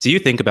Do you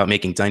think about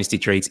making dynasty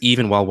trades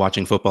even while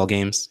watching football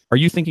games? Are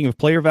you thinking of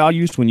player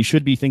values when you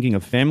should be thinking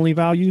of family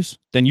values?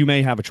 Then you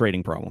may have a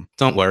trading problem.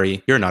 Don't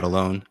worry, you're not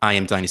alone. I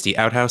am Dynasty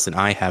Outhouse and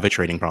I have a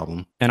trading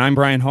problem. And I'm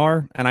Brian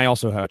Haar, and I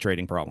also have a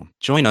trading problem.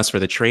 Join us for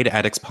the Trade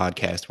Addicts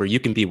podcast, where you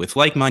can be with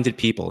like-minded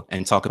people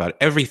and talk about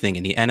everything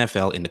in the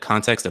NFL in the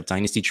context of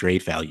dynasty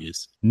trade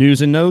values.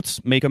 News and notes,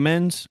 make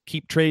amends,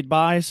 keep trade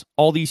buys,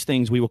 all these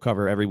things we will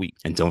cover every week.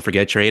 And don't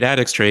forget Trade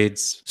Addicts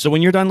trades. So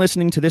when you're done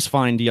listening to this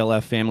fine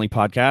DLF family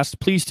podcast,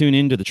 please tune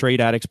in to the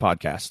Trade Addicts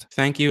podcast.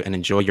 Thank you and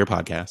enjoy your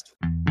podcast.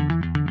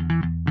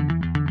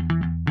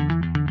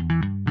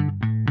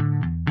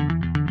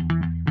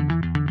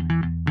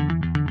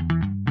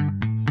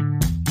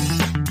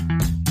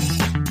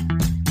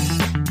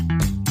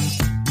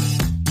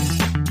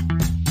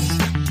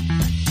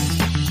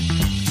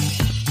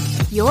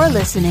 You're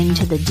listening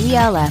to the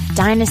DLF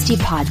Dynasty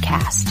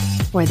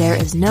podcast, where there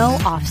is no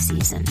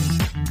off-season.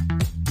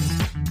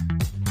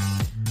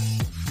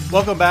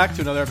 Welcome back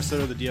to another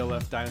episode of the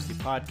DLF Dynasty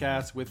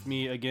podcast. With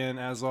me again,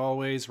 as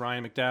always,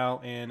 Ryan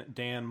McDowell and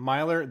Dan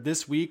Myler.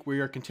 This week, we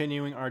are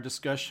continuing our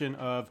discussion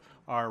of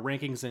our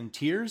rankings and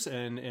tiers.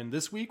 And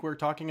this week, we're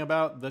talking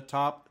about the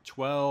top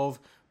 12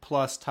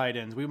 plus tight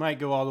ends. We might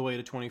go all the way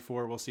to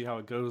 24. We'll see how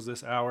it goes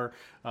this hour.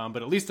 But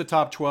at least the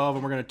top 12,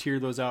 and we're going to tier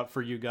those out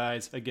for you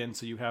guys, again,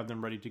 so you have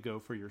them ready to go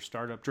for your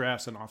startup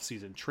drafts and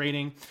off-season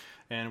trading.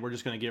 And we're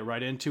just going to get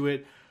right into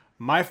it.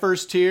 My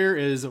first tier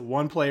is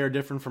one player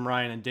different from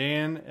Ryan and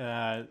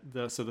Dan.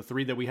 So the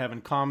three that we have in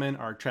common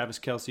are Travis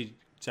Kelce,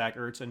 Zach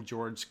Ertz, and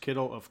George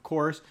Kittle, of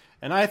course.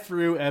 And I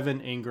threw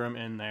Evan Ingram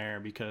in there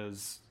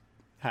because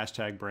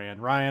 #brand.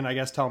 Ryan, I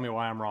guess tell me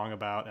why I'm wrong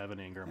about Evan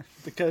Ingram.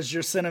 Because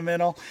you're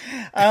sentimental.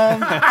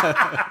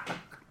 I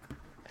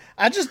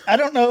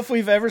don't know if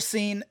we've ever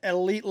seen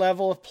elite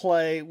level of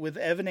play with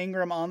Evan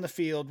Ingram on the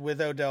field with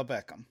Odell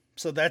Beckham.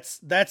 So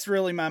that's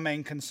really my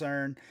main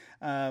concern.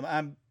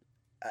 I'm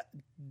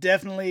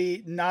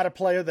definitely not a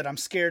player that I'm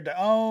scared to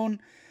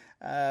own,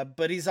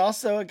 but he's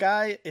also a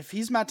guy, if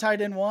he's my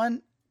tight end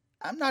one,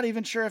 I'm not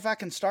even sure if I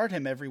can start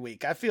him every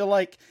week. I feel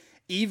like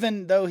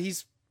even though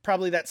he's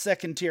probably that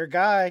second tier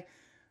guy,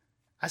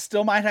 I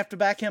still might have to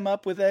back him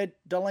up with a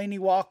Delaney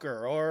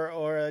Walker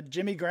or a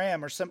Jimmy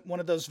Graham or one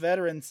of those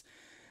veterans.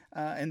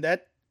 And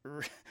that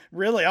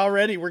really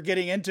already we're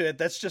getting into it.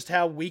 That's just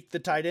how weak the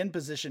tight end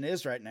position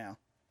is right now.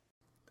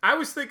 I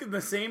was thinking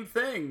the same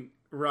thing,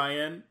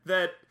 Ryan,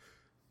 that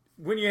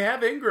when you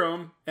have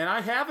Ingram, and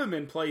I have him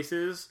in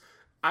places,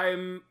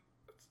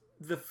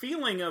 the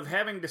feeling of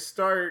having to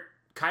start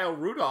Kyle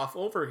Rudolph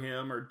over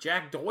him or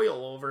Jack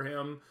Doyle over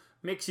him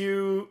makes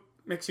you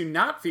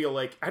not feel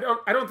like I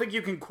don't think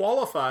you can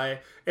qualify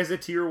as a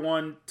tier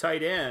 1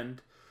 tight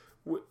end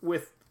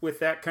with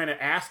that kind of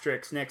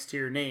asterisk next to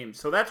your name.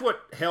 So that's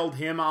what held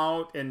him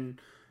out,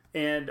 and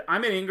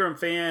I'm an Ingram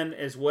fan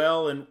as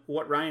well, and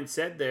what Ryan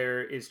said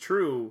there is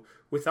true.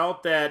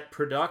 Without that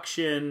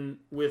production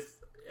with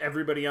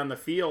everybody on the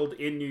field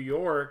in New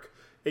York,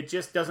 it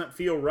just doesn't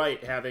feel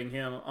right having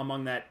him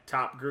among that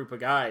top group of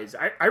guys.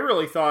 I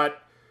really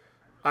thought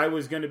I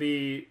was going to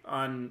be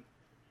on,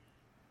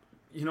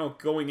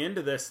 going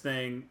into this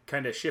thing,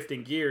 kind of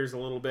shifting gears a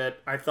little bit.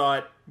 I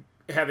thought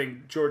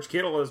having George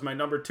Kittle as my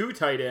number 2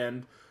 tight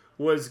end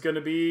was going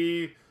to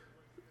be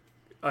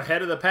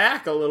ahead of the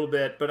pack a little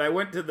bit, but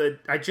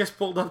I just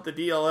pulled up the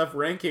DLF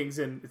rankings,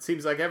 and it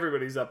seems like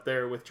everybody's up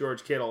there with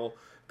George Kittle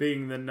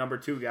being the number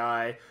 2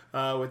 guy,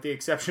 with the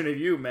exception of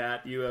you,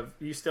 Matt.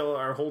 You still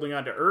are holding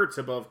on to Ertz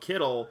above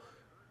Kittle.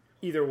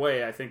 Either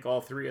way, I think all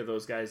three of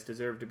those guys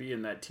deserve to be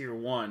in that tier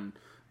 1.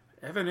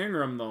 Evan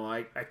Ingram, though,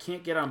 I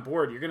can't get on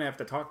board. You're going to have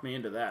to talk me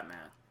into that,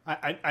 Matt.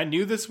 I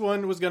knew this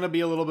one was going to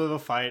be a little bit of a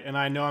fight, and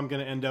I know I'm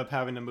going to end up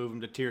having to move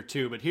him to tier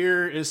 2, but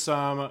here is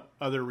some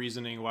other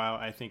reasoning why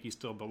I think he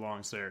still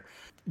belongs there.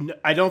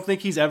 I don't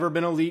think he's ever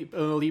been an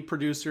elite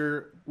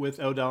producer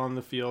with Odell on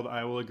the field.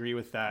 I will agree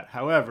with that.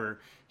 However,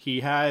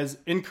 he has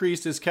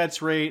increased his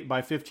catch rate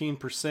by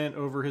 15%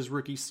 over his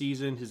rookie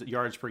season. His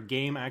yards per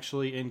game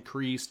actually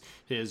increased.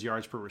 His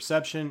yards per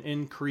reception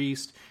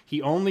increased.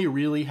 He only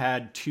really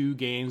had 2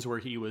 games where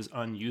he was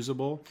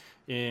unusable.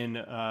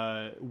 In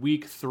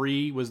week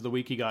 3 was the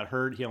week he got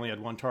hurt. He only had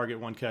 1 target,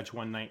 1 catch,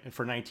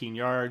 for 19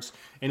 yards.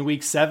 In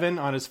week 7,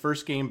 on his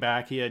first game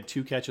back, he had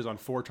 2 catches on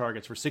 4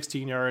 targets for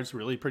 16 yards.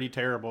 Really pretty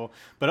terrible.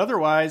 But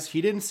otherwise,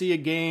 he didn't see a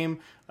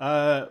game.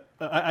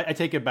 I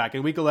take it back.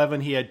 In week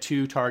 11, he had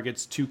 2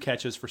 targets, 2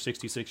 catches for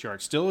 66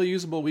 yards. Still a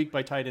usable week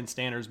by tight end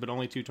standards, but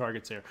only 2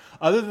 targets there.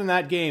 Other than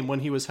that game, when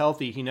he was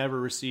healthy, he never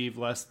received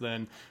less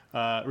than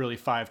really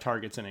 5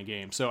 targets in a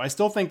game. So I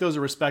still think those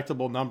are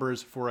respectable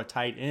numbers for a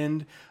tight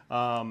end.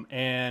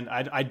 And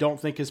I don't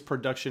think his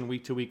production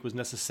week to week was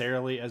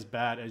necessarily as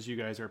bad as you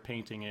guys are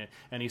painting it.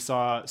 And he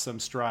saw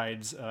some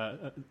strides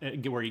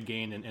where he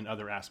gained in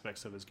other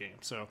aspects of his game.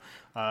 So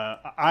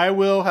I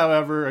will,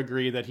 however,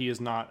 agree that he is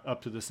not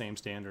up to the same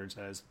standards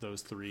as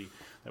those 3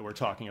 that we're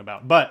talking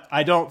about. But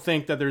I don't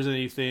think that there's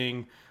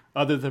anything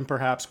other than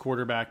perhaps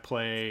quarterback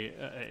play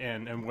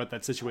and what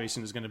that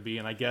situation is going to be.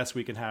 And I guess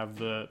we can have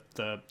the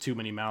too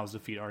many mouths to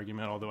feed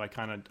argument, although I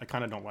kind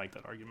of don't like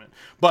that argument.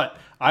 But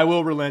I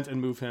will relent and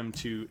move him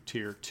to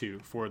tier 2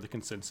 for the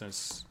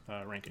consensus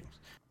rankings.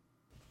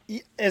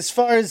 As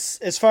far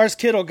as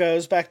Kittle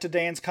goes, back to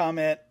Dan's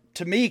comment,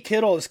 to me,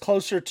 Kittle is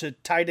closer to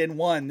tight end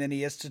 1 than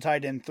he is to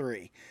tight end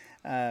 3.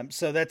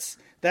 So that's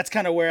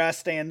kind of where I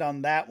stand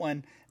on that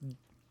one.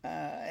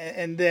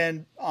 And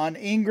then on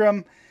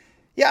Ingram,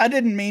 I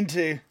didn't mean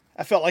to.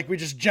 I felt like we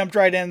just jumped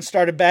right in and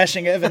started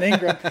bashing Evan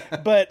Ingram.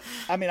 But,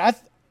 I mean,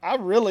 I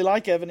really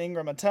like Evan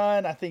Ingram a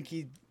ton. I think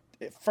he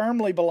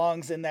firmly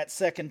belongs in that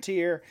second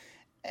tier.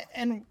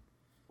 And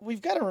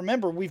we've got to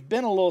remember, we've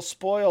been a little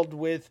spoiled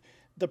with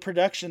the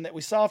production that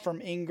we saw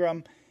from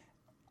Ingram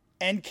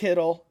and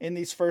Kittle in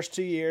these first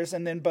 2 years,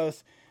 and then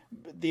both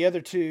the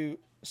other two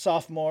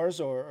sophomores,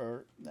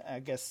 or I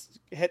guess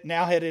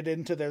now headed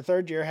into their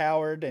third year,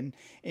 Howard and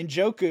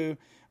Njoku.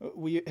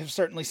 We have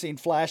certainly seen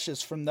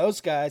flashes from those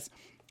guys.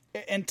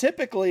 And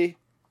typically,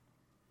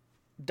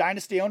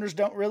 Dynasty owners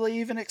don't really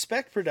even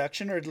expect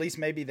production, or at least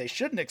maybe they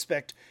shouldn't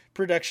expect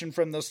production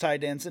from those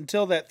tight ends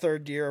until that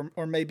third year,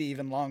 or maybe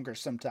even longer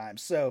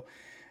sometimes. So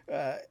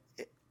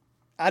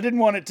I didn't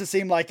want it to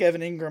seem like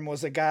Evan Ingram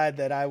was a guy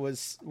that I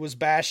was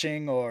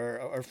bashing or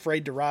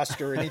afraid to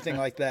roster or anything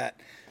like that.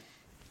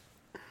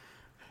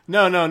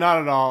 No, not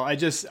at all. I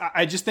just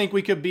think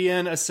we could be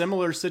in a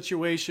similar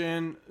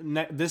situation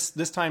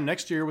this time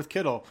next year with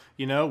Kittle.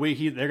 You know,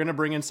 they're going to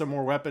bring in some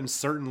more weapons.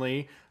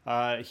 Certainly,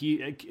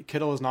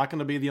 Kittle is not going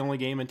to be the only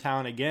game in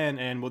town again,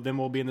 and then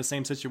we'll be in the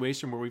same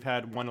situation where we've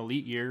had one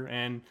elite year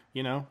and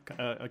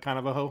a kind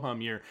of a ho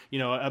hum year.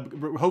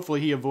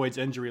 Hopefully he avoids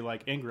injury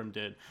like Ingram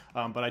did.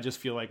 But I just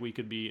feel like we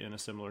could be in a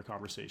similar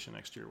conversation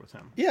next year with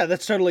him. Yeah,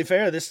 that's totally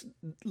fair. This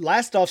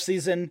last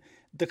offseason,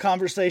 the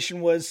conversation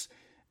was,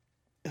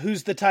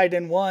 who's the tight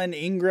end 1,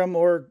 Ingram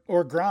or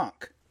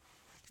Gronk,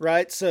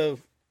 right? So,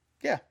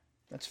 yeah,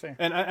 that's fair.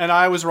 And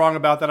I was wrong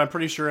about that. I'm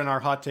pretty sure in our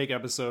hot take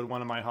episode,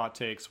 one of my hot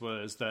takes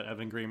was that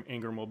Evan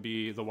Ingram will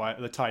be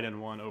the tight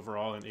end 1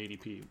 overall in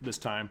ADP this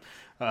time.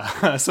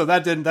 So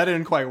that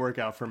didn't quite work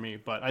out for me,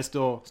 but I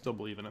still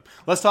believe in him.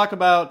 Let's talk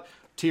about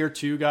tier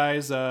 2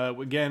 guys.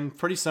 Again,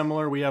 pretty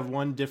similar. We have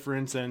one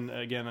difference, and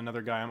again,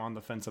 another guy I'm on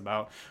the fence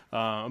about.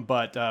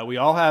 But we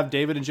all have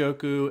David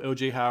Njoku,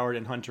 OJ Howard,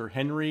 and Hunter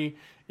Henry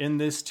in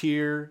this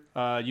tier.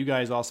 You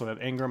guys also have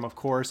Ingram, of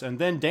course. And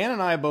then Dan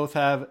and I both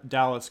have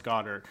Dallas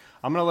Goedert.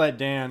 I'm going to let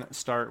Dan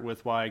start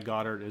with why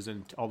Goedert is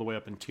all the way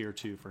up in tier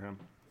 2 for him.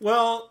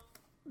 Well,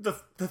 the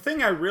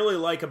thing I really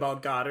like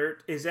about Goedert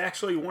is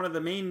actually one of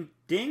the main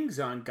dings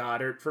on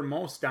Goedert for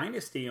most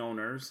Dynasty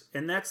owners,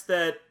 and that's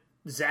that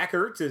Zach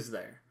Ertz is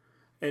there.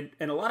 And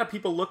a lot of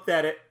people look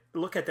at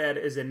that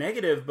as a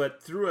negative,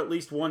 but through at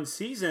least one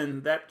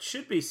season, that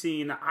should be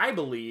seen, I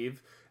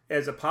believe,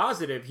 as a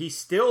positive. He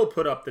still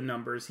put up the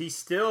numbers. He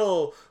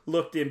still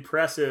looked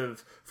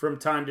impressive from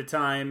time to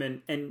time.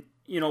 And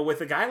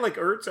with a guy like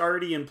Ertz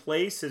already in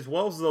place, as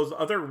well as those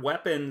other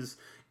weapons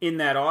in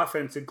that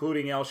offense,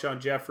 including Alshon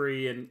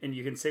Jeffrey, and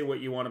you can say what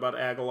you want about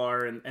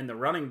Aguilar and the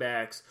running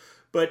backs,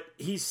 but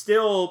he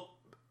still,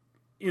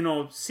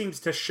 seems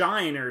to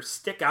shine or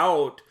stick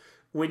out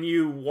when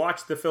you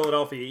watch the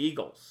Philadelphia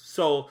Eagles.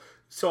 So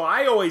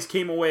I always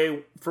came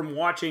away from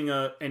watching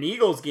an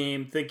Eagles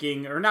game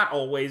thinking, or not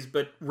always,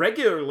 but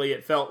regularly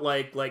it felt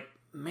like,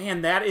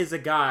 man, that is a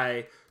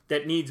guy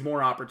that needs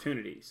more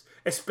opportunities,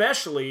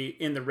 especially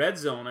in the red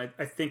zone.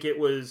 I think it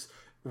was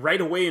right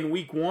away in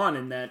week 1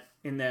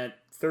 in that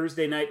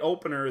Thursday night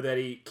opener that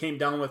he came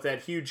down with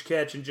that huge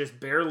catch and just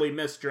barely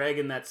missed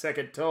dragging that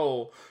second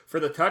toe for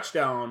the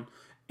touchdown.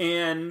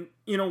 And,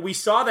 we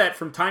saw that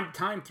from time to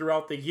time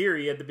throughout the year.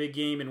 He had the big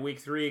game in week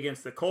 3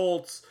 against the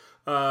Colts.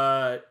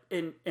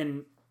 And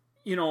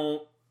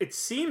it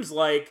seems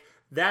like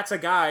that's a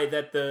guy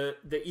that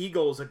the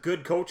Eagles, a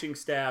good coaching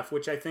staff,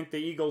 which I think the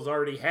Eagles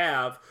already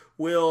have,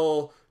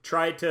 will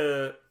try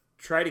to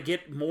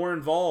get more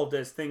involved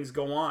as things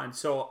go on.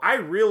 So I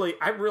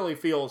really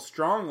feel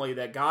strongly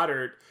that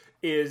Goedert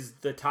is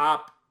the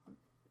top,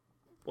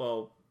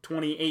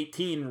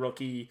 2018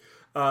 rookie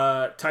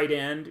tight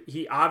end.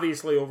 He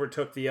obviously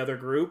overtook the other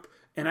group.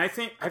 And I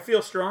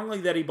feel strongly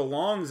that he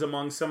belongs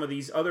among some of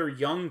these other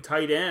young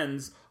tight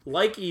ends,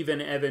 like even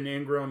Evan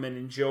Ingram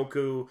and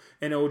Njoku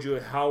and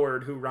OJ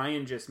Howard, who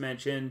Ryan just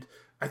mentioned.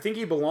 I think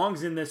he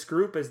belongs in this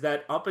group as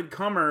that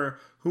up-and-comer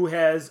who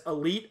has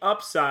elite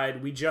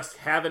upside. We just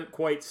haven't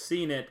quite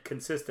seen it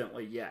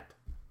consistently yet.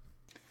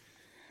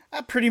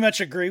 I pretty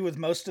much agree with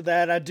most of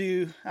that. I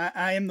do.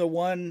 I am the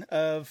one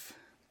of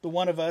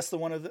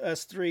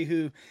us three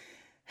who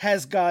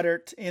has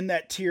Goedert in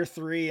that tier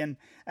 3, and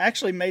I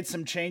actually made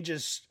some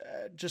changes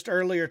just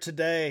earlier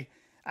today.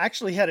 I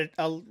actually had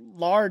a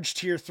large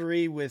tier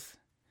 3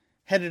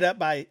 headed up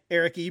by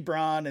Eric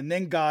Ebron and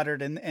then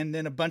Goedert and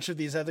then a bunch of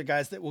these other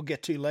guys that we'll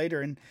get to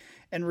later,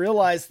 and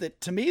realized that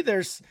to me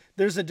there's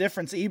a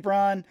difference.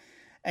 Ebron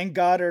and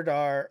Goedert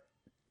are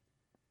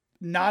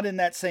not in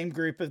that same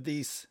group of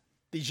these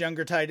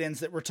younger tight ends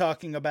that we're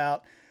talking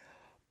about.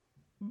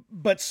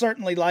 but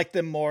certainly like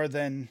them more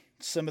than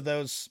some of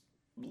those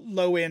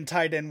low-end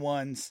tight end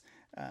ones,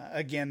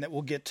 again, that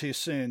we'll get to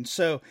soon.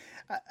 So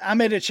I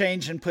made a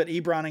change and put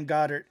Ebron and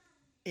Goddard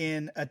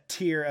in a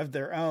tier of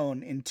their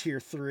own in tier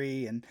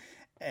 3.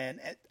 And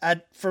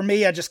for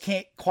me, I just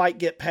can't quite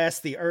get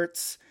past the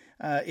Ertz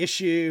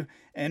issue.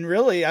 And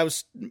really,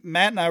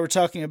 Matt and I were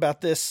talking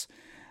about this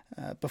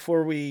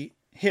before we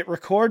hit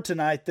record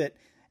tonight, that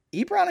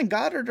Ebron and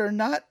Goddard are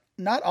not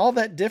all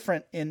that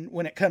different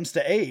when it comes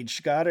to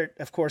age. Goddard,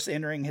 of course,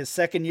 entering his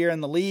second year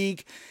in the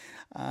league,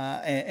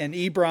 and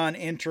Ebron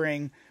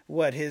entering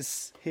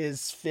his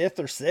 5th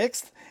or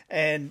 6th,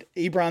 and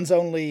Ebron's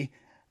only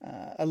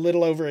a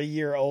little over a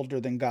year older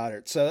than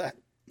Goddard. So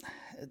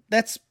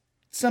that's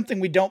something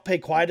we don't pay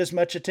quite as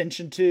much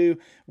attention to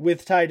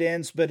with tight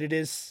ends, but it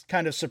is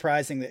kind of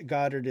surprising that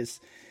Goddard is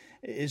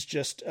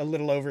just a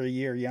little over a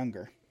year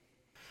younger.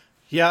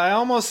 Yeah, I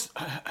almost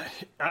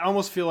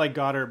feel like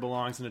Goddard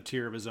belongs in a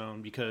tier of his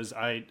own, because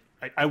I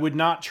would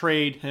not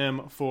trade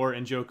him for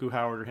Njoku,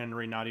 Howard, or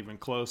Henry, not even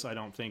close. I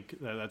don't think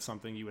that's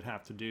something you would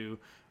have to do,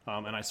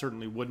 and I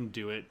certainly wouldn't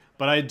do it.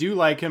 But I do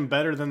like him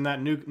better than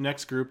that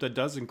next group that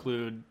does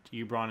include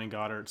Ebron and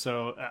Goddard.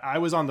 So I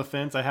was on the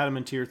fence. I had him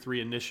in tier 3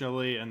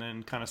 initially, and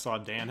then kind of saw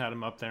Dan had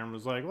him up there and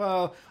was like,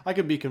 well, I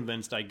could be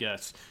convinced, I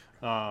guess.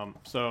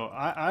 So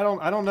I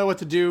don't know what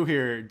to do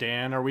here,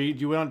 Dan.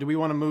 Do we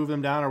want to move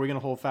them down, or are we going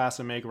to hold fast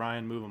and make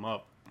Ryan move them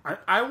up?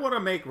 I want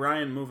to make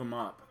Ryan move them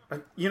up.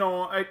 I'm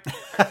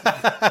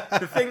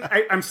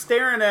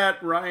staring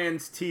at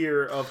Ryan's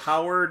tier of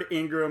Howard,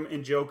 Ingram,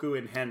 Njoku,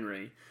 and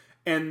Henry.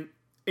 And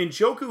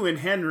Njoku and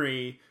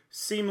Henry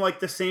seem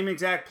like the same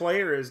exact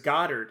player as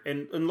Goddard.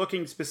 And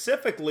looking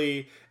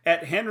specifically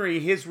at Henry,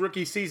 his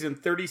rookie season,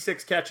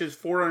 36 catches,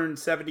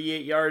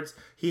 478 yards.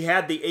 He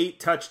had the 8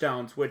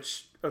 touchdowns,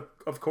 which,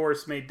 of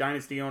course, made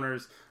Dynasty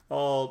owners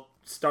all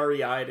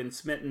starry-eyed and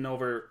smitten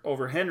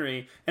over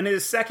Henry. And in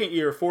his second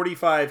year,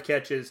 45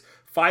 catches,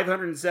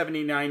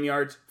 579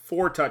 yards,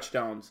 4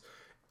 touchdowns.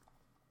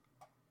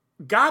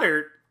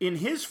 Goddard, in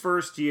his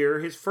first year,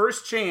 his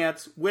first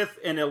chance with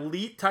an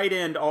elite tight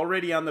end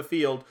already on the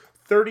field,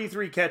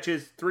 33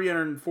 catches,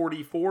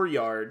 344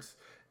 yards,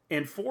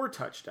 and 4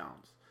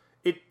 touchdowns.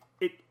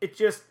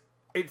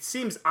 It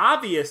seems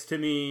obvious to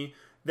me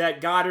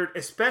that Goddard,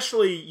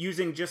 especially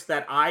using just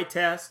that eye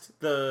test,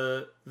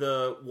 the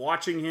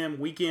watching him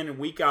week in and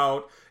week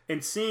out,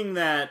 and seeing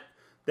that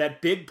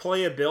big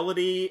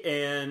playability,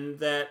 and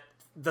that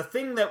the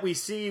thing that we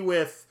see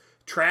with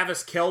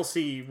Travis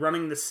Kelce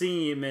running the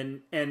seam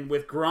and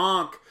with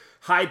Gronk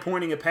high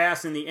pointing a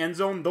pass in the end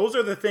zone, those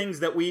are the things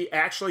that we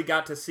actually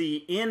got to see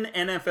in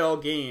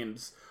NFL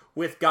games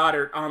with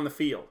Goddard on the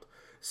field.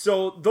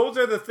 So those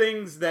are the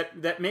things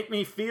that make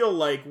me feel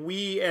like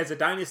we as a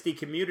Dynasty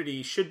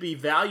community should be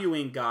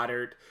valuing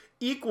Goddard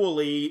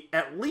equally,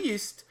 at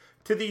least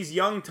to these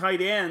young tight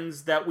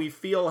ends that we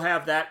feel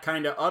have that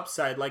kind of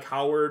upside, like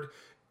Howard,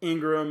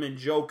 Ingram,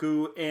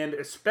 Njoku, and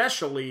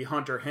especially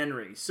Hunter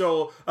Henry.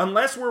 So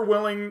unless we're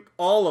willing,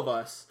 all of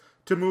us,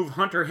 to move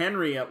Hunter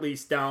Henry at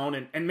least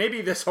down, and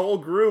maybe this whole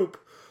group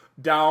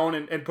down,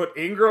 and put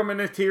Ingram in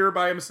a tier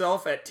by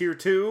himself at tier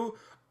 2,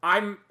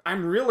 I'm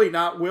really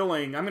not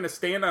willing. I'm going to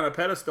stand on a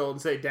pedestal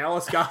and say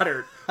Dallas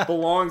Goedert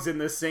belongs in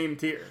this same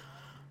tier.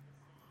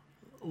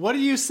 What do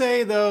you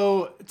say,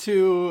 though,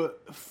 to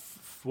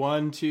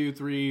 1, 2,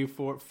 3,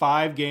 4,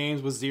 5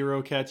 games with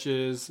 0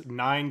 catches,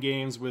 9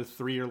 games with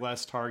 3 or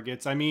less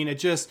targets? I mean, I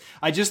just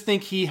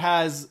think he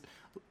has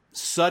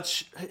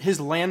his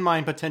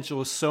landmine potential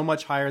is so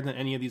much higher than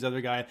any of these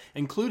other guys,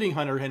 including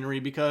Hunter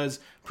Henry, because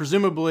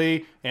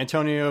presumably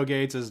Antonio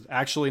Gates is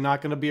actually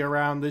not going to be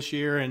around this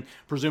year, and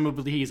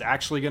presumably he's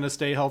actually going to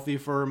stay healthy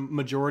for a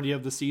majority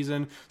of the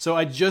season. So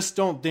I just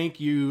don't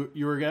think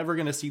you're ever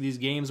going to see these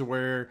games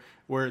where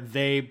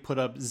they put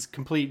up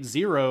complete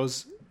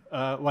zeros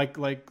like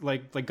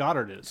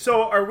Goddard is.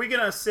 So are we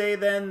going to say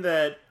then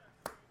that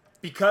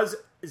because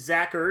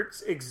Zach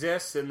Ertz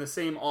exists in the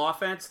same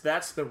offense,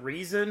 that's the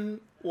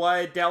reason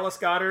why Dallas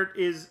Goedert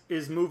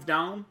is moved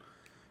down?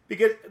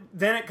 Because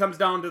then it comes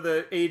down to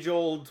the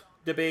age-old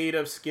debate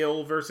of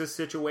skill versus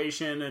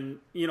situation, and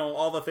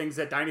all the things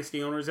that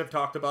Dynasty owners have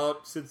talked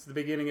about since the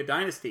beginning of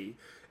Dynasty.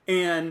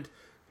 And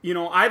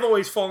I've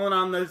always fallen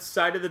on the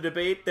side of the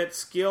debate that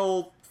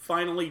skill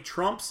finally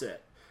trumps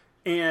it.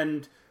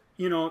 And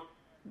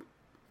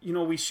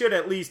we should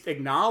at least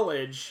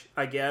acknowledge,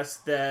 I guess,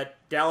 that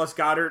Dallas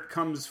Goedert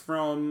comes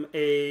from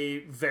a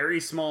very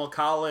small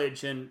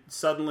college and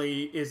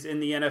suddenly is in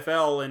the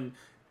NFL.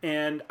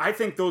 And I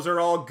think those are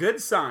all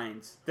good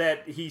signs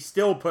that he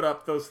still put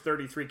up those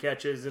 33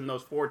 catches and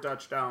those 4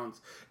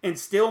 touchdowns and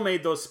still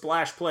made those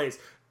splash plays.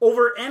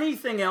 Over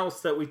anything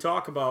else that we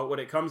talk about when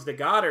it comes to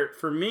Goedert,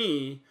 for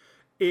me,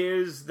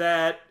 is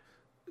that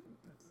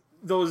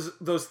those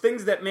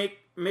things that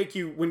make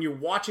you, when you're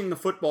watching the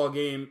football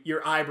game,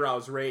 your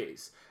eyebrows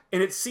raise.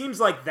 And it seems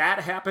like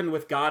that happened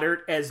with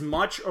Goedert as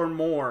much or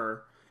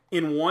more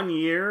in 1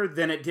 year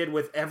than it did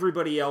with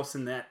everybody else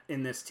in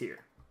this tier.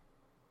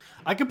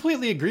 I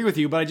completely agree with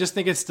you, but I just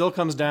think it still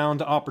comes down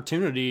to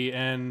opportunity.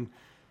 And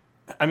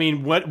I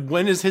mean,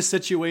 when is his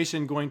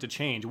situation going to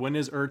change? When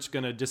is Ertz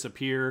going to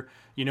disappear?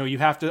 You know, you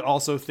have to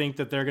also think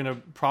that they're going to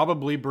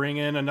probably bring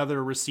in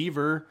another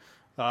receiver.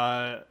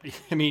 I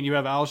mean, you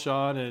have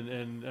Alshon,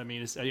 and I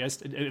mean, I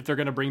guess if they're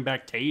going to bring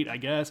back Tate, I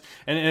guess,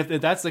 and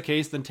if that's the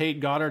case, then Tate,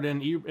 Goddard,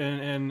 and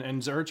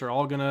Ertz are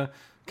all going to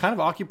kind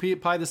of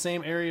occupy the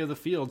same area of the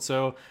field.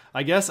 So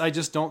I guess I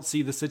just don't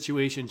see the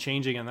situation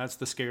changing, and that's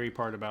the scary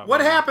part about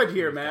what happened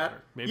here, Matt.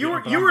 You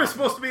were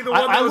supposed to be the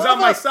one that was on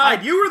my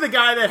side. You were the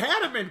guy that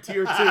had him in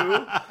tier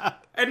 2,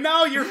 and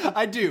now you're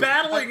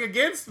battling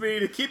against me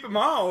to keep him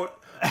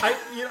out.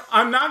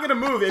 I'm not going to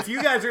move. If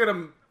you guys are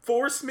going to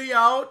force me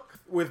out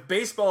with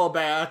baseball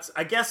bats,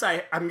 I guess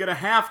I'm going to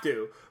have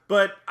to.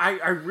 But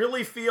I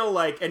really feel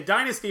like, and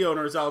Dynasty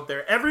owners out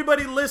there,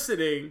 everybody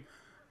listening,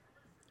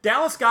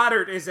 Dallas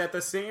Goedert is at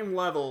the same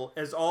level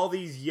as all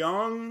these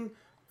young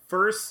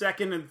first,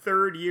 second, and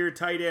third year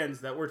tight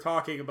ends that we're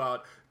talking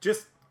about.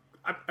 Just,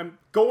 I'm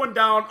going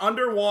down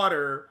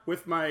underwater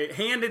with my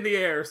hand in the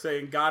air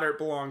saying Goddard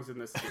belongs in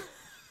this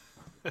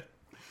team.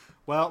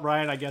 Well,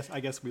 Ryan, I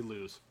guess we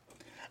lose.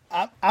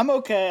 I'm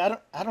okay.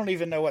 I don't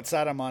even know what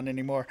side I'm on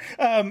anymore.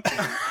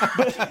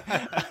 But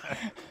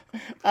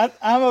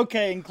I'm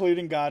okay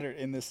including Goddard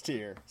in this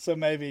tier. So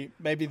maybe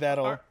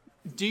that'll.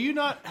 Do you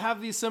not have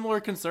these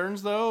similar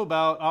concerns though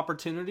about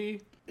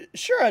opportunity?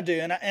 Sure, I do,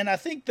 and I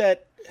think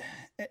that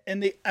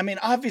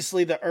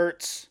obviously the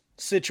Ertz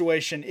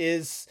situation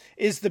is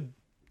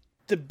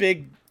the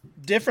big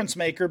difference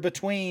maker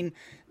between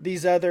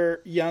these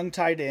other young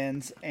tight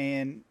ends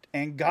and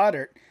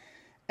Goddard.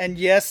 And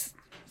yes,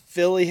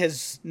 Philly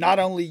has not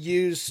only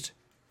used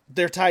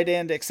their tight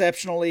end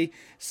exceptionally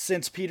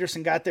since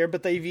Peterson got there,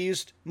 but they've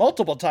used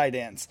multiple tight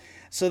ends.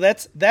 So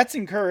that's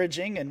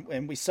encouraging,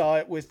 and we saw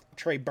it with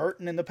Trey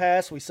Burton in the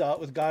past. We saw it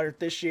with Goddard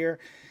this year.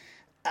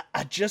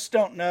 I just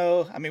don't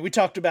know. I mean, we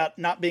talked about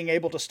not being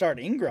able to start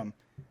Ingram.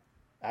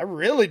 I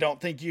really don't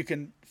think you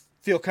can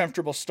feel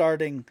comfortable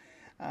starting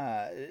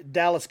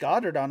Dallas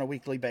Goedert on a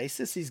weekly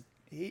basis. He's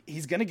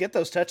going to get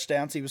those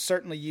touchdowns. He was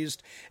certainly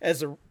used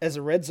as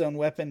a red zone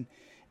weapon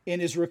in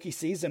his rookie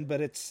season,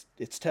 but it's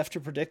tough to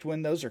predict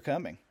when those are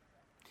coming.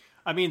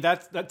 I mean,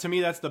 that to me,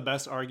 that's the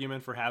best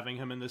argument for having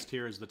him in this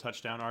tier is the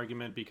touchdown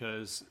argument,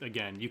 because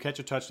again, you catch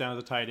a touchdown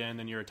as a tight end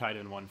and you're a tight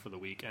end 1 for the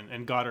week.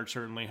 And Goddard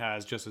certainly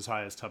has just as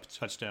high as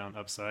touchdown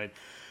upside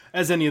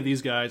as any of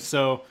these guys.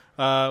 So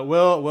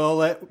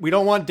we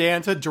don't want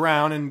Dan to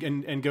drown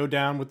and go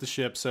down with the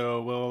ship.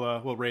 So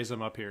we'll raise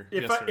him up here.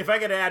 If I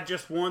could add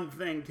just one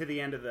thing to the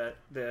end of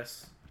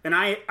this, and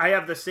I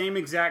have the same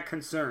exact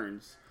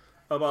concerns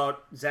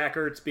about Zach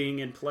Ertz being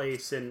in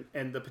place and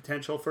the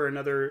potential for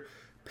another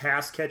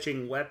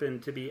pass-catching weapon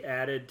to be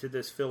added to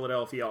this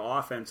Philadelphia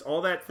offense.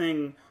 All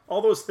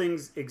those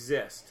things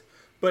exist.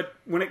 But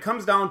when it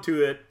comes down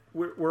to it,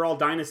 we're all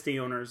Dynasty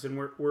owners, and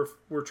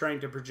we're trying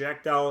to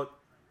project out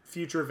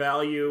future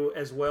value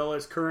as well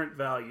as current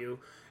value.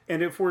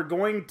 And if we're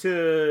going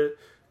to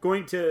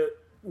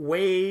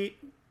weigh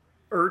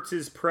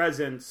Ertz's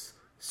presence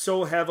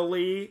so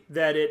heavily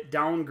that it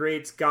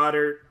downgrades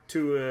Goddard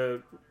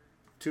to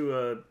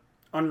a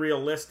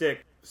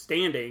unrealistic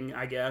standing,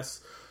 I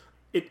guess,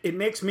 it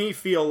makes me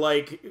feel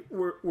like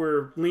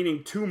we're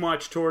leaning too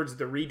much towards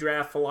the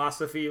redraft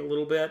philosophy a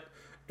little bit,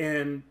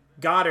 and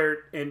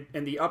Goddard and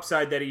the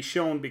upside that he's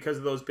shown because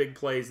of those big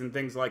plays and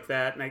things like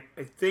that. And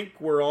I think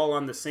we're all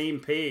on the same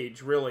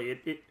page,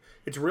 really.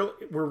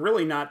 We're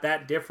really not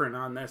that different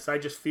on this. I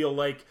just feel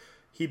like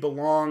he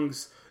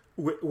belongs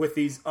with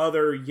these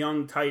other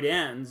young tight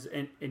ends,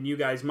 and you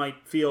guys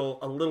might feel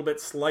a little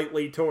bit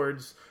slightly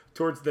towards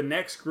the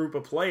next group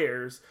of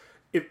players.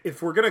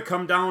 If we're going to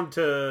come down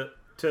to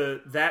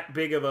that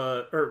big of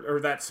or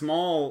that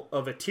small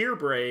of a tier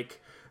break,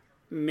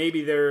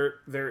 maybe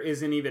there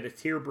isn't even a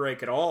tier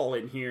break at all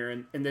in here,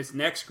 and this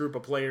next group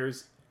of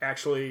players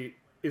actually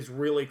is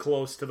really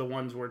close to the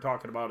ones we're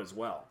talking about as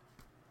well.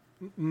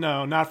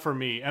 No, not for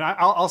me. And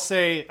I'll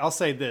say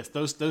this: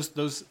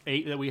 those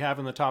 8 that we have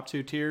in the top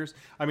 2 tiers.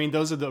 I mean,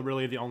 those are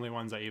really the only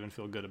ones I even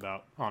feel good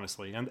about,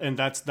 honestly. And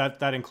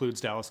that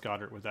includes Dallas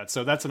Goedert with that.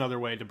 So that's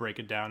another way to break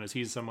it down. Is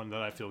he's someone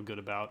that I feel good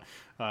about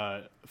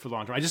for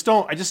long term.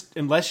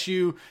 Unless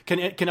you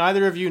can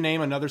either of you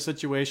name another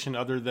situation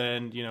other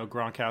than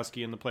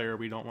Gronkowski and the player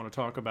we don't want to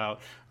talk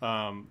about.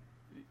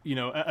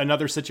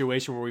 Another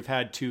situation where we've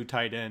had 2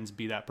 tight ends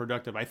be that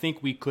productive. I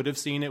think we could have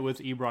seen it with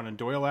Ebron and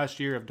Doyle last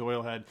year if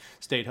Doyle had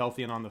stayed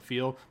healthy and on the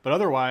field. But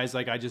otherwise,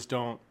 I just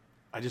don't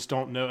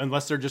know,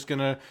 unless they're just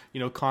gonna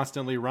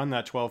constantly run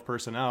that 12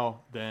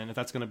 personnel. Then if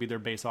that's gonna be their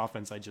base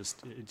offense, I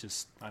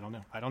don't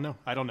know.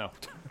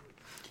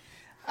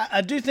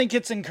 I do think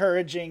it's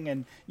encouraging,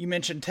 and you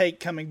mentioned Tate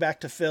coming back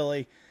to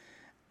Philly.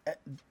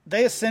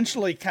 They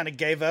essentially kind of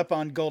gave up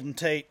on Golden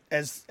Tate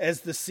as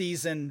the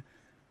season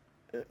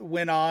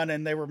went on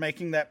and they were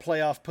making that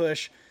playoff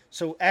push.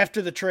 So after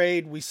the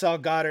trade, we saw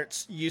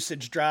Goddard's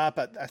usage drop.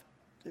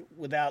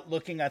 Without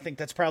looking, I think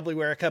that's probably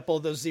where a couple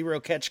of those 0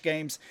 catch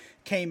games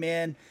came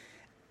in.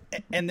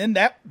 And then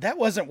that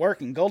wasn't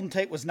working. Golden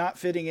Tate was not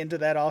fitting into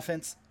that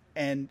offense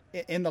And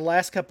in the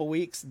last couple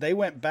weeks, they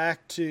went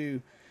back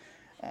to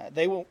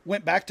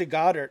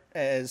Goddard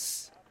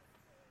as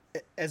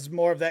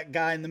more of that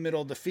guy in the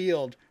middle of the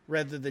field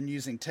rather than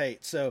using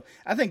Tate. So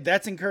I think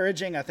that's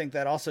encouraging. I think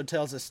that also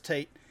tells us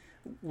Tate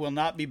will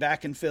not be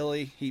back in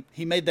Philly.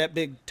 He made that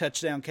big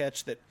touchdown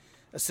catch that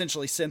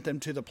essentially sent them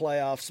to the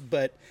playoffs.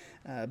 But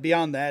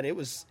beyond that, it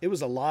was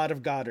a lot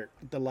of Goddard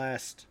the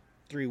last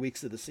 3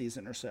 weeks of the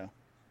season or so.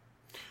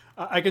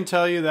 I can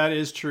tell you that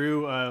is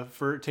true.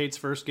 For Tate's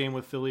first game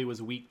with Philly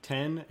was week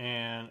 10,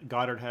 and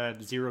Goddard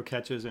had 0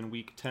 catches in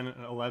week 10,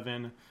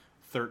 11,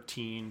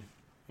 13,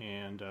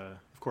 and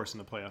of course in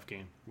the playoff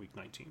game, week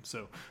 19.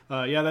 So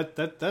yeah,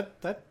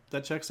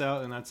 that checks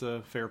out, and that's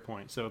a fair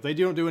point. So if they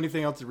don't do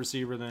anything else at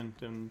receiver,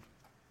 then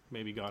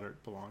maybe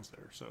Goddard belongs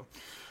there. So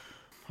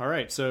all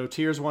right, so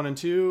tiers 1 and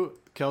 2,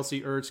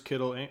 Kelsey, Ertz,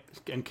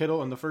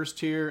 Kittle in the first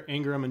tier,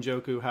 Ingram, and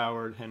Njoku,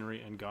 Howard,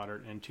 Henry, and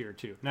Goddard in tier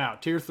 2. Now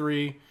tier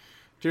 3.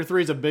 Tier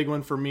 3 is a big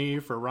one for me.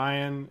 For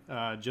Ryan,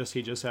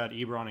 he just had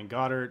Ebron and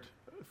Goddard.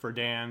 For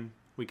Dan,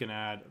 we can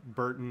add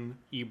Burton,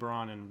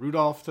 Ebron, and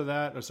Rudolph to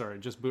that.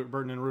 Just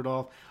Burton and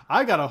Rudolph.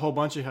 I got a whole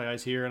bunch of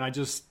guys here, and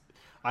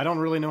I don't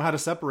really know how to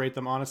separate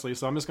them, honestly.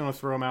 So I'm just going to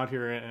throw them out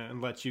here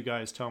and let you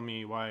guys tell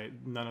me why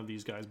none of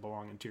these guys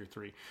belong in tier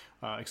 3,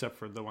 except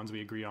for the ones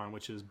we agree on,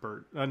 which is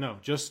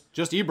just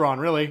Ebron,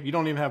 really. You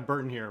don't even have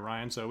Burton here,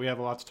 Ryan, so we have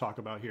a lot to talk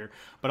about here.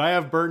 But I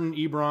have Burton,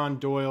 Ebron,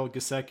 Doyle,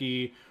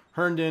 Gesicki,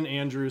 Herndon,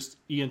 Andrews,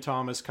 Ian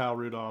Thomas, Kyle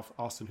Rudolph,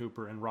 Austin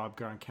Hooper, and Rob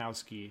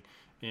Gronkowski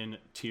in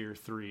tier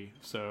 3.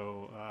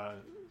 So,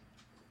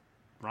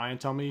 Ryan,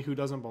 tell me who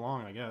doesn't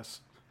belong, I guess.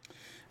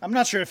 I'm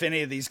not sure if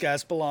any of these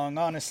guys belong,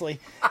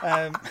 honestly.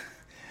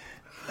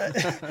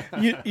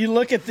 You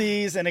look at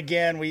these, and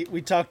again,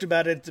 we talked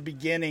about it at the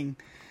beginning,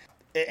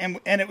 and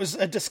it was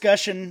a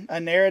discussion, a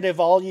narrative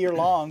all year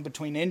long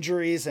between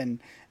injuries and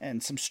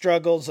some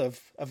struggles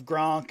of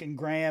Gronk and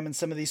Graham and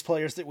some of these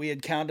players that we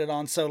had counted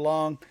on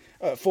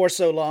for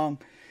so long.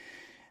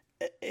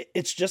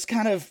 It's just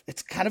kind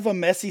of a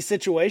messy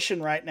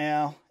situation right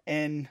now.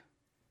 And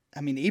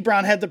I mean,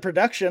 Ebron had the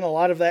production. A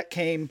lot of that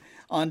came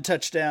on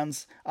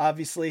touchdowns,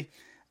 obviously.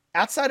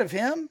 Outside of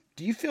him,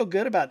 do you feel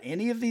good about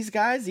any of these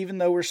guys? Even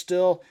though we're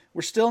still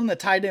in the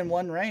tight end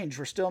 1 range,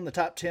 we're still in the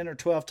top 10 or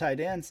 12 tight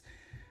ends.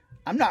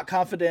 I'm not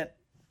confident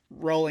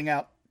rolling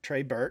out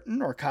Trey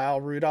Burton or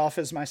Kyle Rudolph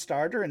as my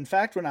starter. In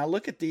fact, when I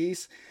look at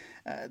these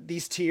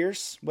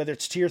tiers, whether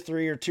it's tier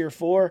 3 or tier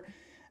 4,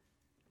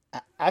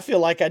 I feel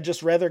like I'd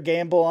just rather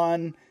gamble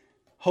on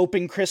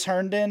hoping Chris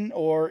Herndon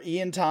or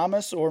Ian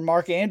Thomas or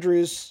Mark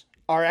Andrews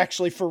are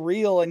actually for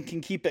real and can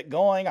keep it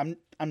going.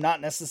 I'm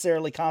not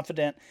necessarily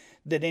confident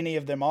that any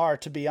of them are,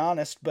 to be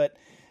honest, but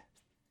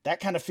that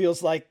kind of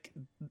feels like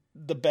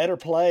the better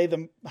play,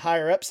 the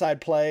higher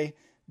upside play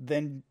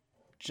than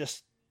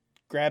just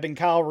grabbing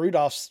Kyle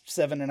Rudolph's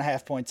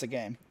 7.5 points a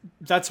game.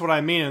 That's what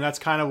I mean, and that's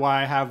kind of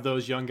why I have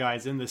those young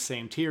guys in the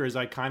same tier. Is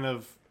I kind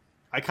of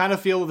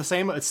feel the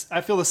same.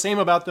 I feel the same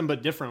about them,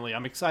 but differently.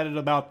 I'm excited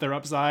about their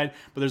upside,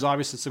 but there's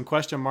obviously some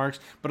question marks.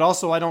 But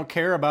also, I don't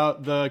care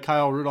about the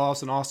Kyle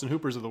Rudolphs and Austin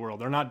Hoopers of the world.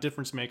 They're not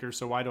difference makers,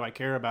 so why do I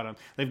care about them?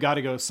 They've got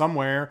to go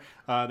somewhere.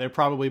 They're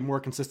probably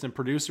more consistent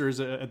producers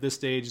at this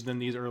stage than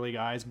these early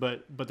guys,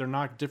 but they're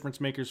not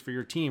difference makers for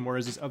your team,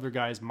 whereas these other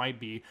guys might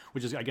be,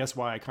 which is, I guess,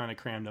 why I kind of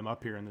crammed them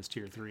up here in this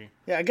tier 3.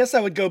 Yeah, I guess I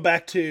would go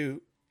back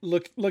to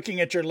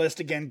looking at your list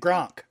again.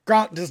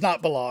 Gronk does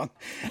not belong.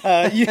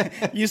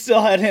 You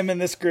still had him in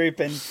this group,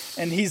 and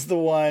he's the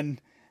one.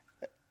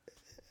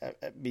 I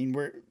mean,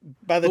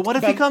 But what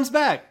if he comes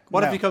back?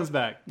 If he comes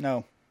back?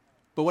 No.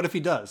 But what if he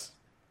does?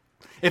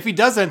 If he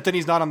doesn't, then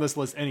he's not on this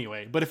list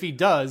anyway. But if he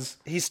does,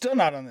 he's still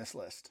not on this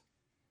list.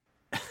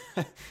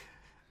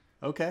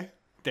 Okay,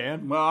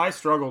 Dan. Well, I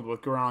struggled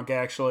with Gronk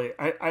actually.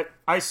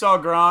 I saw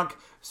Gronk.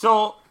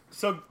 So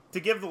to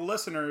give the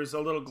listeners a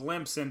little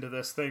glimpse into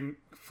this thing.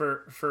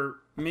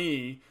 For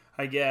me,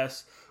 I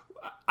guess,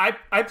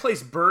 I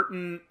placed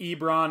Burton,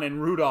 Ebron,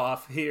 and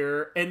Rudolph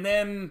here, and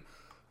then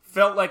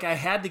felt like I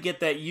had to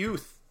get that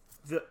youth,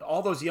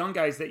 all those young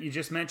guys that you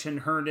just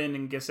mentioned, Herndon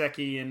and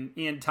Gesicki and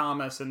Ian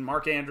Thomas and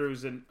Mark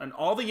Andrews and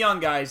all the young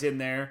guys in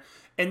there.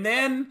 And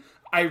then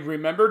I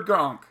remembered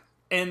Gronk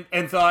and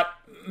thought,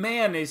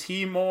 man, is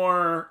he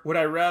more, would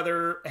I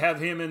rather have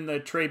him in the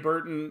Trey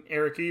Burton,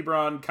 Eric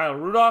Ebron, Kyle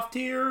Rudolph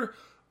tier,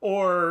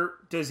 or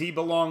does he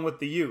belong with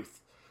the youth?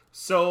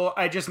 So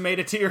I just made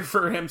a tier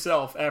for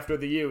himself after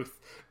the youth.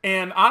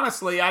 And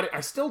honestly, I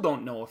still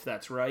don't know if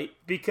that's right,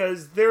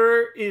 because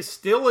there is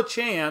still a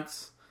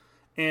chance,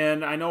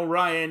 and I know,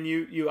 Ryan,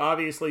 you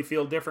obviously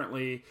feel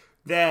differently,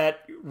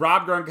 that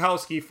Rob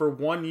Gronkowski for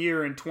 1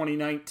 year in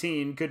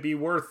 2019 could be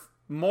worth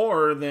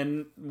more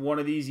than one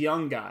of these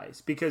young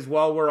guys. Because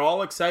while we're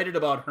all excited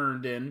about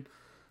Herndon,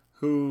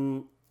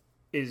 who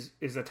is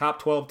a top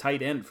 12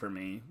 tight end for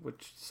me,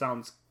 which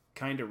sounds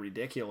kind of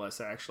ridiculous,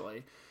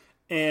 actually.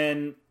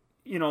 And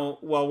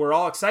while we're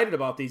all excited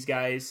about these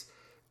guys,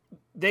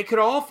 they could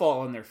all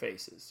fall on their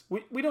faces.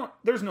 We don't.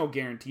 There's no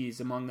guarantees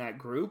among that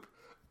group.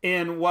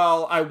 And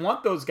while I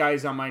want those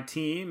guys on my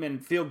team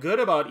and feel good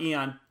about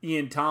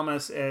Ian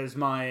Thomas as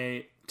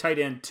my tight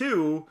end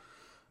 2,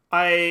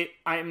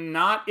 I'm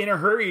not in a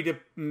hurry to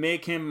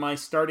make him my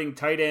starting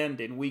tight end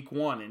in week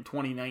 1 in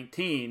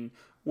 2019.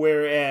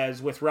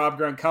 Whereas with Rob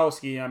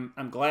Gronkowski,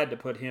 I'm glad to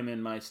put him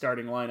in my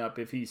starting lineup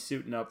if he's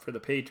suiting up for the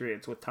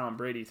Patriots with Tom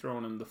Brady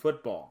throwing him the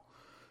football.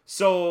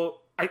 So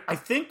I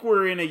think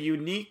we're in a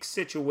unique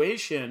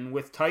situation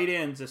with tight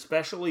ends,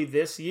 especially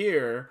this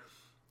year,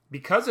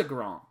 because of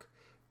Gronk,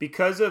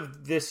 because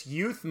of this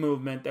youth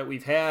movement that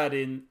we've had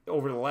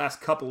over the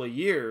last couple of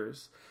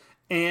years.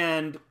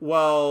 And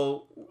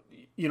while,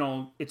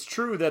 it's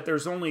true that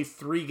there's only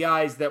 3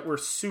 guys that we're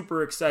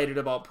super excited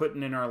about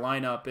putting in our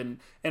lineup and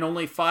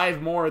only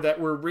 5 more that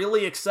we're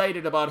really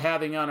excited about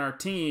having on our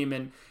team.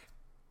 And,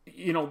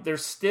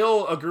 there's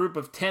still a group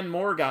of 10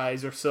 more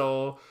guys or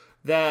so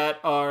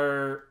that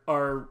we're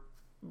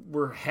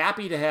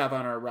happy to have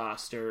on our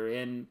roster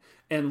and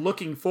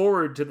looking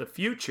forward to the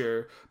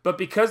future. But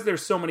because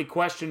there's so many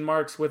question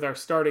marks with our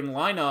starting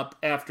lineup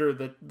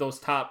after those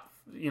top,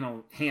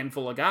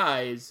 handful of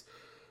guys,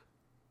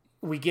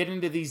 we get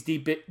into these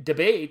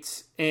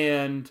debates,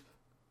 and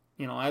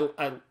I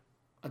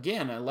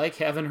like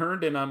having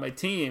Herndon on my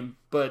team,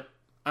 but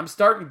I'm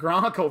starting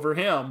Gronk over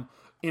him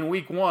in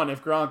week 1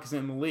 if Gronk is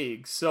in the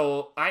league.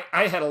 So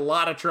I had a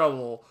lot of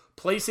trouble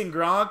placing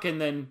Gronk, and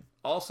then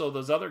also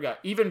those other guys,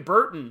 even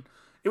Burton.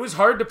 It was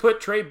hard to put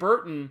Trey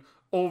Burton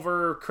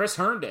over Chris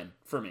Herndon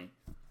for me.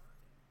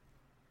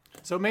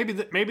 So maybe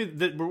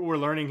what we're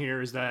learning here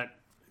is that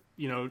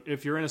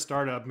if you're in a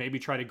startup, maybe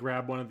try to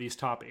grab one of these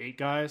top 8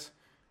 guys.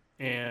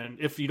 And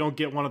if you don't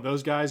get one of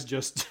those guys,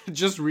 just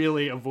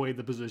really avoid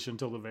the position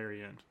till the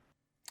very end.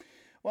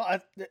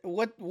 Well,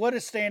 what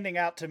is standing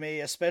out to me,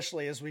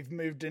 especially as we've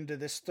moved into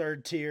this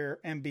 3rd tier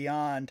and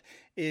beyond,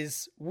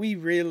 is we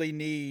really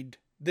need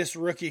this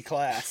rookie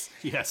class.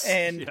 Yes.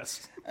 And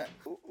yes.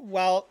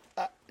 While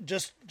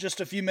just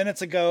a few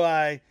minutes ago,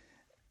 I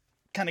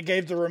kind of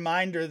gave the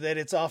reminder that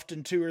it's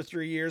often 2 or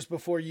 3 years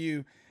before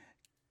you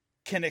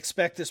can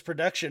expect this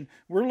production.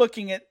 We're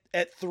looking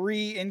at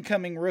 3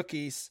 incoming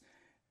rookies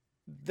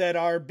that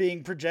are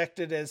being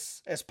projected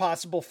as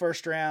possible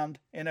first-round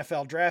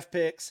NFL draft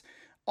picks.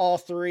 All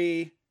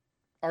 3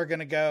 are going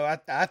to go,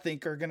 I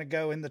think, are going to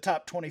go in the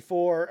top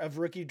 24 of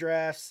rookie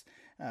drafts.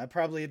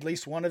 Probably at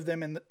least one of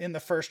them in the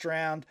first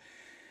round.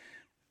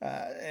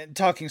 And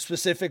talking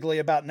specifically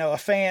about Noah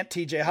Fant,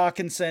 TJ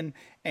Hawkinson,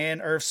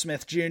 and Irv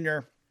Smith Jr.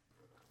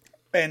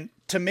 And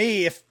to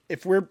me,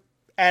 if we're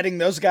adding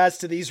those guys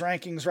to these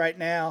rankings right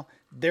now,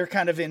 they're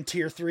kind of in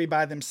tier 3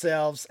 by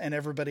themselves, and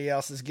everybody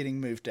else is getting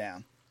moved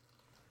down.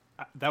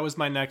 That was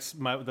the next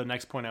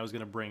point I was going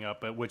to bring up,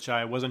 but which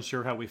I wasn't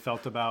sure how we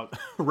felt about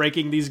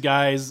ranking these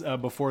guys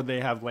before they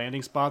have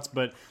landing spots,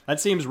 but that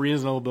seems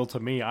reasonable to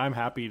me. I'm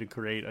happy to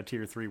create a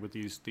tier 3 with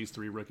these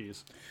 3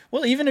 rookies.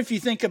 Well, even if you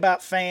think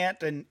about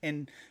Fant,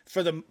 and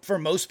for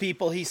most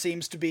people, he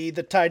seems to be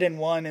the tight end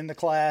 1 in the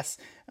class.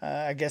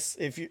 I guess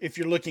if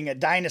you're looking at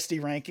Dynasty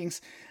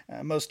rankings,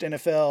 most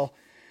NFL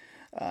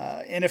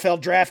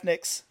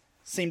draftniks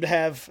seem to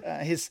have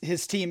his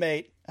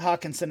teammate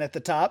Hawkinson at the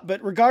top,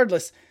 but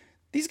regardless,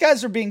 these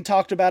guys are being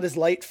talked about as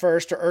late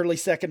first or early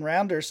second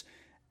rounders.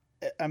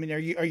 I mean, are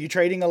you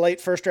trading a late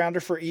first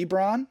rounder for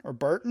Ebron or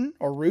Burton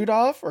or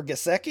Rudolph or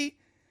Gesicki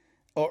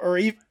or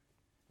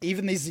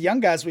even these young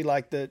guys we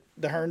like, the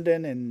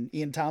Herndon and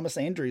Ian Thomas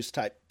Andrews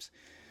types?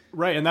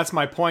 Right, and that's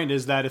my point,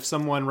 is that if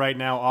someone right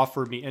now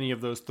offered me any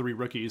of those 3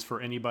 rookies for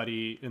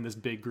anybody in this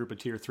big group of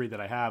tier 3 that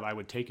I have, I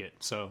would take it.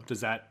 So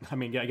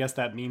I guess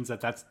that means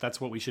that's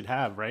what we should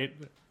have, right?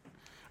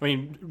 I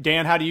mean,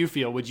 Dan, how do you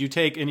feel? Would you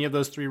take any of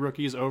those 3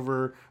 rookies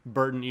over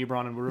Burton,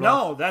 Ebron, and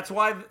Rudolph? No, that's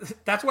why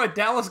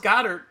Dallas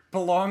Goedert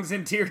belongs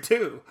in tier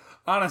 2.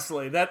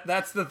 Honestly,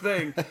 that's the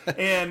thing.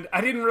 And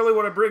I didn't really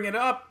want to bring it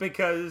up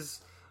because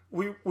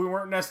we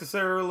weren't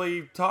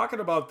necessarily talking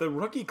about the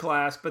rookie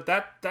class, but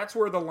that's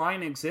where the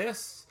line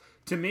exists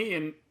to me.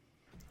 And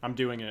I'm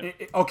doing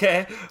it.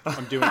 Okay.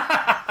 I'm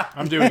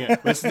doing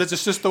it. This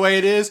is just the way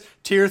it is.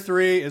 Tier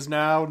 3 is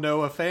now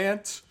Noah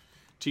Fant,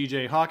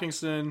 TJ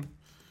Hawkinson,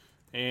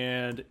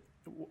 and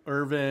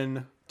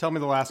Irvin. Tell me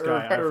the last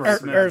guy.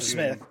 Irv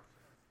Smith.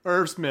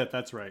 Irv Smith,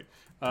 that's right.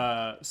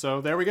 So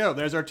there we go.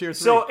 There's our tier 3.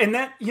 So, and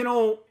that,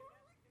 we're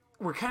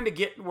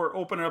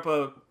opening up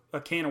a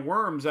can of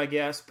worms, I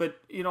guess. But,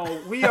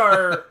 we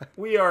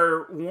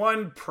are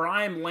one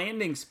prime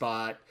landing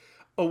spot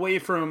away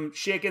from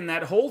shaking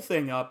that whole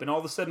thing up, and all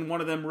of a sudden one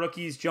of them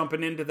rookies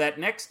jumping into that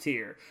next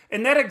tier.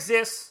 And that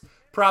exists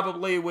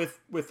probably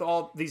with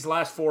all these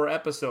last 4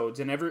 episodes,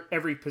 and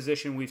every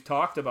position we've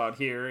talked about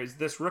here is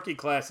this rookie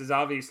class is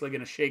obviously going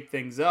to shake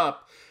things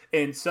up,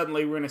 and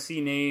suddenly we're going to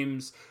see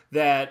names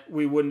that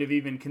we wouldn't have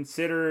even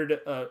considered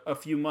a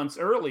few months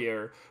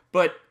earlier.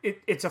 But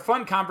it's a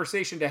fun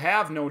conversation to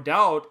have, no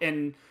doubt.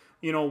 And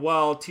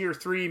while tier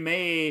 3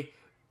 may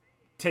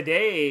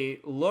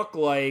today look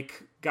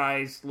like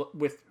guys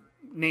with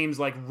names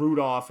like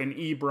Rudolph and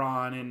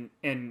Ebron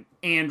and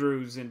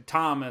Andrews and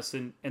Thomas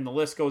and the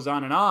list goes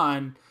on and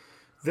on,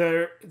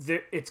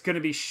 it's going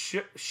to be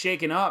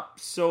shaken up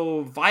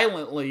so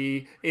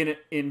violently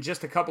in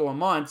just a couple of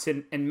months,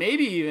 and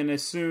maybe even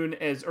as soon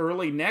as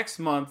early next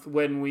month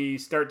when we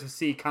start to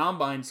see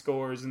combine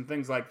scores and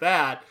things like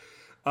that.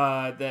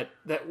 That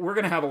we're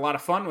going to have a lot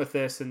of fun with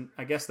this, and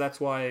I guess that's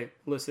why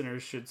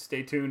listeners should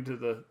stay tuned to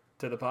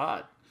the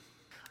pod.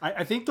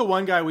 I think the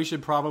one guy we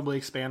should probably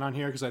expand on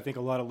here, because I think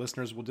a lot of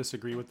listeners will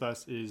disagree with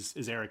us,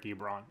 is Eric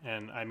Ebron.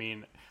 And I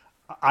mean,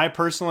 I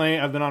personally,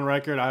 I've been on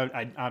record,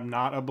 I'm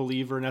not a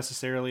believer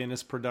necessarily in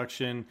this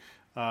production.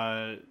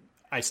 I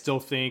still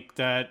think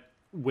that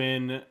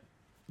when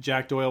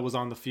Jack Doyle was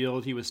on the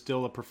field, he was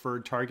still a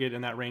preferred target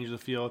in that range of the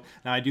field.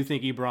 Now, I do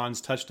think Ebron's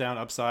touchdown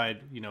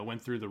upside,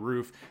 went through the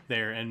roof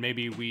there, and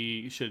maybe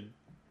we should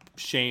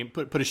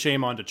put a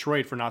shame on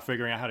Detroit for not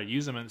figuring out how to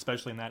use him,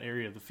 especially in that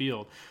area of the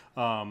field.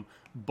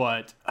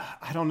 But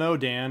I don't know,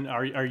 Dan.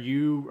 Are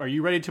you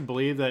ready to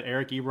believe that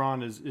Eric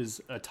Ebron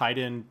is a tight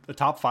end, a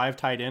top 5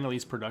 tight end, at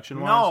least production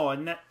wise? No,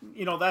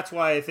 and that's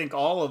why I think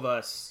all of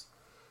us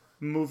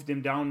moved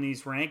him down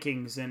these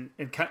rankings and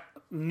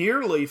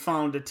nearly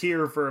found a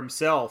tier for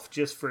himself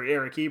just for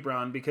Eric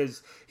Ebron,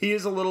 because he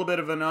is a little bit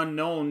of an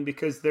unknown,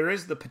 because there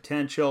is the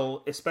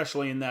potential,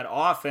 especially in that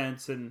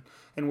offense and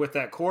with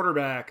that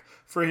quarterback,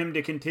 for him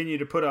to continue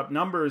to put up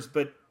numbers,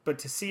 but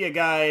to see a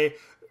guy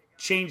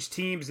change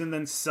teams and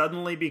then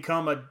suddenly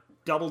become a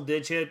double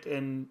digit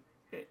and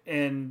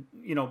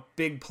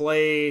big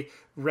play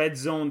red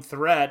zone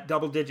threat,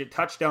 double digit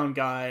touchdown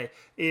guy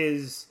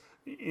is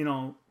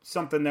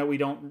something that we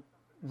don't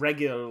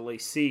regularly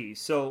see.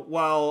 So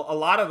while a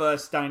lot of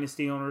us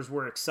Dynasty owners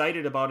were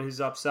excited about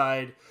his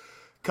upside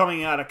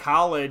coming out of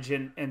college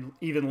and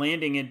even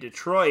landing in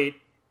Detroit,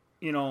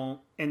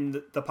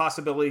 and the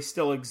possibility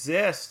still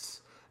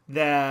exists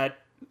that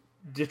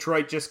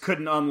Detroit just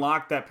couldn't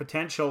unlock that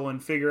potential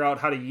and figure out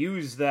how to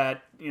use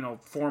that,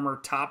 former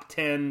top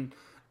 10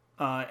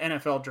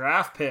 NFL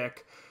draft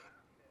pick,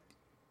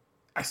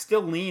 I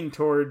still lean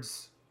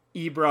towards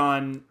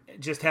Ebron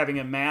just having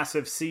a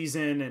massive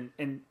season.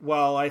 And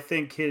while I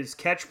think his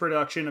catch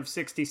production of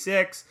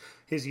 66,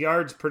 his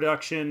yards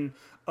production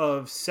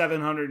of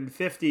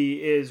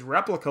 750 is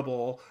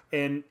replicable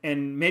and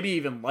maybe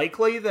even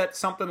likely that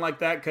something like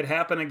that could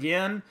happen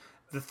again,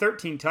 the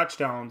 13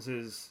 touchdowns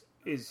is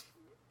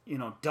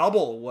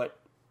double what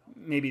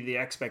maybe the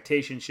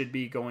expectation should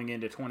be going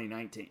into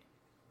 2019.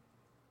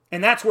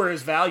 And that's where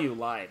his value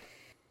lied.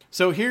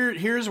 So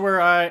here's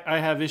where I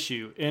have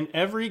issue. In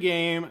every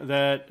game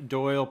that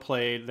Doyle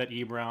played, that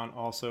Ebron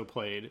also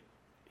played,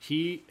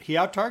 he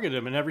out-targeted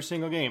him in every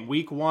single game.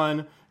 Week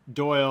 1,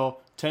 Doyle,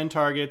 10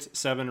 targets,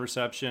 7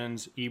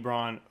 receptions.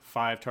 Ebron,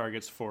 5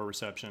 targets, 4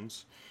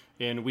 receptions.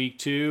 In week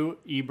 2,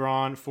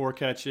 Ebron, 4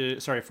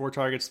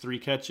 targets, 3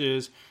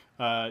 catches.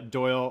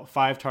 Doyle,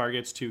 5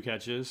 targets, 2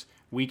 catches.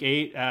 Week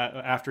 8,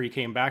 after he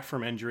came back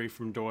from injury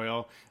from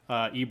Doyle,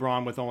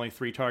 Ebron with only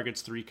 3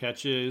 targets, 3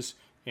 catches,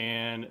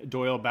 and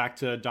Doyle back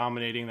to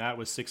dominating that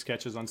with 6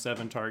 catches on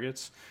 7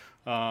 targets.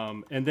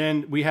 And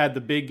then we had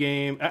the big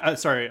game.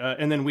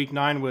 And then week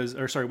 10 was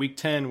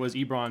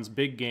Ebron's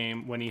big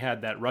game when he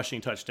had that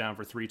rushing touchdown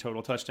for 3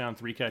 total touchdowns,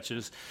 3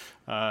 catches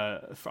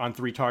on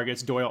 3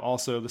 targets. Doyle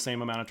also the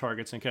same amount of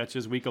targets and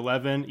catches. Week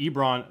 11,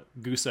 Ebron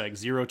goose egg,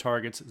 0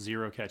 targets,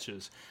 0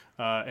 catches.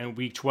 And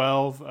week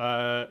 12,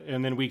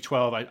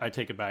 I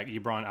take it back.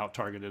 Ebron out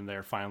targeted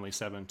there finally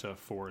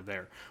 7-4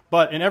 there.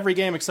 But in every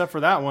game except for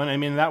that one,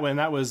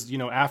 that was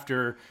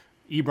after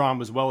Ebron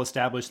was well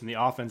established in the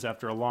offense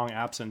after a long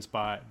absence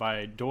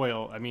by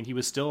Doyle. He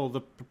was still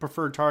the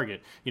preferred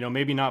target.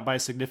 Maybe not by a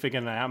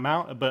significant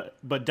amount,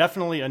 but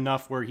definitely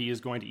enough where he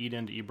is going to eat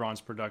into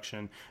Ebron's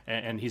production,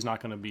 and he's not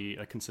going to be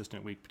a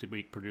consistent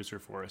week-to-week producer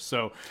for us.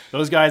 So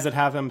those guys that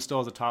have him still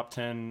as a top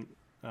 10,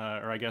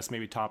 or I guess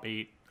maybe top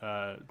 8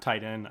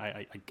 tight end,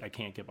 I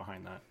can't get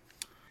behind that.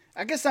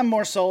 I guess I'm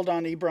more sold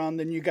on Ebron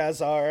than you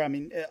guys are.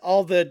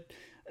 All the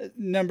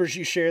numbers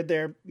you shared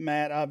there,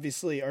 Matt,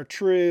 obviously are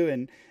true,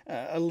 and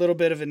a little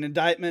bit of an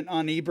indictment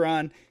on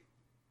Ebron.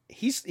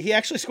 He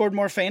actually scored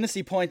more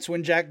fantasy points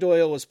when Jack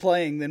Doyle was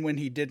playing than when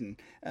he didn't,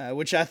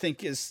 which I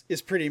think is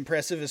pretty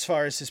impressive as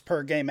far as his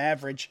per game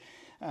average.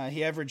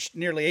 He averaged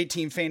nearly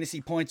 18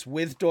 fantasy points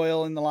with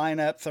Doyle in the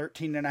lineup,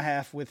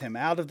 13.5 with him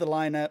out of the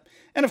lineup.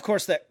 And of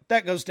course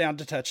that goes down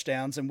to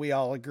touchdowns. And we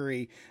all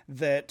agree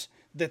that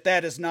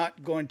is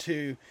not going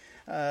to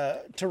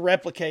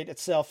replicate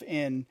itself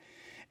in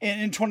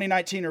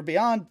 2019 or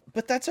beyond,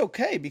 but that's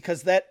okay,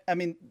 because that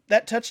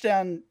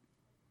touchdown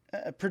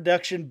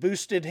production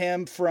boosted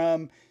him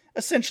from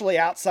essentially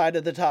outside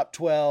of the top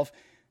 12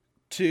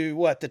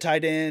 to the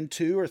tight end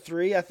 2 or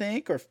 3, I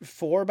think, or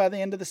 4 by the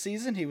end of the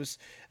season. He was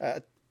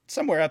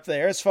somewhere up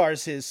there as far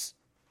as his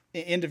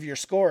end of year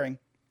scoring,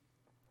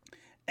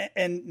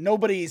 and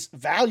nobody's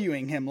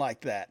valuing him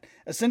like that.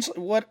 Essentially,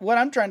 what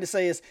I'm trying to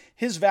say is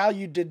his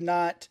value did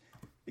not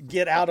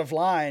get out of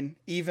line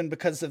even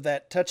because of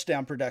that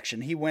touchdown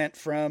production. He went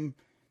from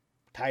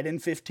tight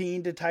end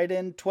 15 to tight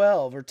end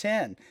 12 or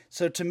 10.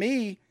 So to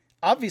me,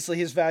 obviously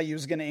his value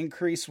is going to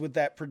increase with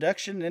that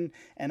production,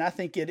 and I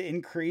think it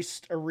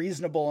increased a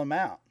reasonable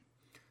amount.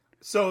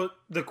 So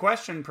the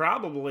question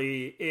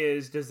probably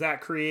is, does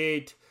that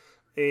create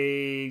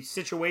a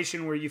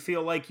situation where you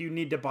feel like you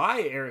need to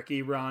buy Eric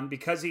Ebron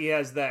because he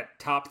has that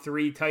top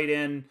 3 tight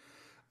end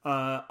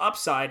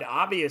upside?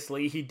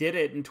 Obviously, he did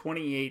it in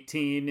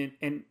 2018,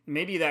 and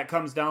maybe that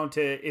comes down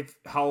to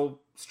how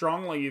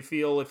strongly you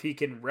feel if he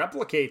can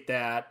replicate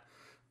that.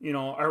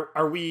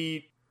 Are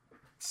we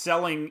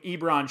selling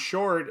Ebron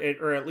short,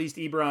 or at least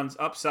Ebron's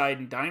upside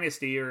in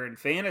Dynasty or in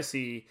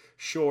fantasy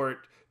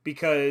short,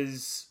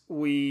 because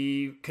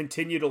we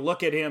continue to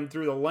look at him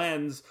through the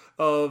lens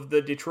of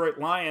the Detroit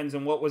Lions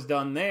and what was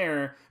done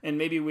there, and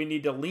maybe we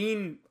need to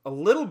lean a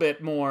little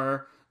bit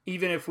more,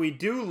 even if we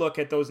do look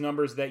at those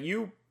numbers that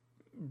you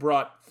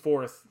brought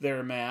forth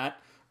there,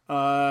 Matt.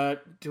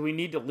 Do we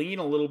need to lean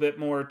a little bit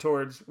more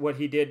towards what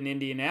he did in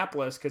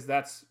Indianapolis, because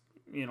that's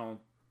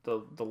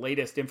the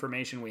latest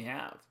information we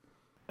have?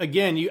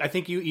 Again, I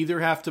think you either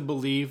have to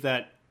believe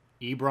that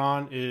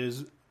Ebron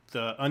is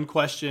the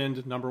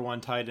unquestioned number 1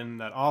 tight end in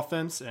that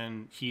offense,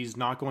 and he's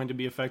not going to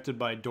be affected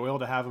by Doyle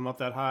to have him up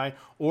that high,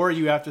 or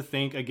you have to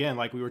think, again,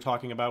 like we were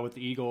talking about with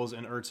the Eagles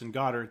and Ertz and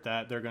Goddard,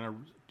 that they're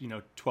going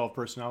to, 12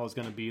 personnel is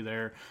going to be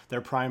their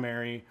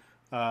primary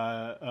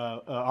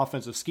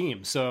offensive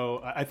scheme.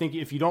 So I think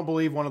if you don't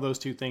believe one of those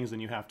two things,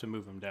 then you have to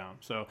move them down.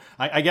 So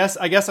I guess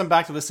I'm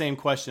back to the same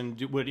question.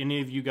 Would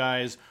any of you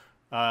guys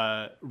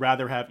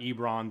rather have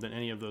Ebron than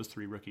any of those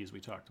 3 rookies we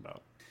talked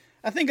about?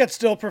 I think I'd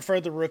still prefer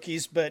the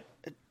rookies, but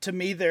to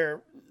me,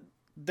 they're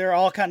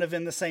all kind of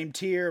in the same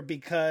tier,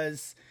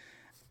 because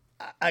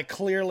I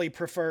clearly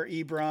prefer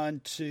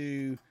Ebron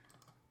to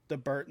the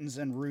Burtons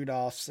and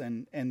Rudolphs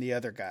and the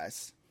other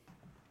guys.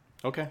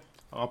 Okay.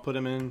 I'll put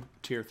him in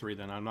tier 3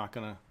 then. I'm not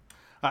going to...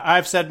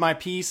 I've said my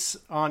piece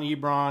on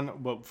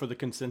Ebron, but for the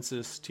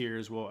consensus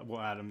tiers, we'll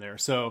add him there.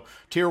 So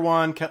tier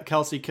 1,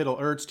 Kelsey, Kittle,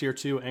 Ertz. Tier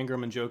 2,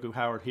 Ingram, Njoku,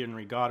 Howard,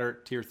 Henry,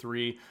 Goddard. Tier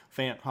 3,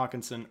 Fant,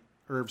 Hawkinson,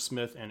 Irv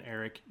Smith, and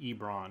Eric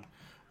Ebron.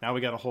 Now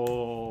we got a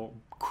whole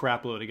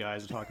crap load of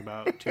guys to talk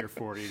about. Tier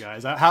 40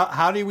 guys.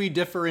 How do we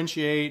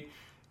differentiate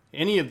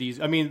any of these?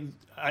 I mean,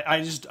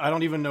 I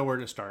don't even know where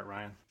to start,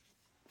 Ryan.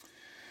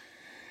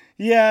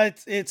 Yeah,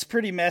 it's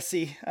pretty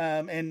messy,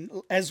 and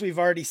as we've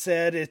already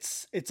said,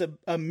 it's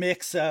a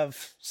mix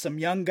of some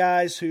young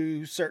guys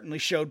who certainly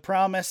showed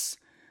promise,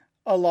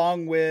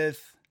 along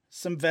with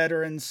some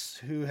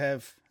veterans who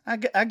have, I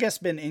guess,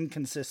 been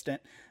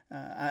inconsistent.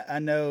 I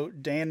know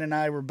Dan and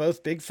I were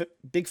both big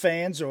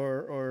fans,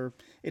 or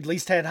at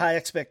least had high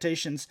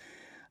expectations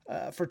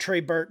for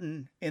Trey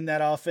Burton in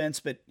that offense,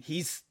 but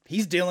he's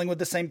dealing with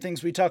the same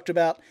things we talked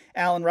about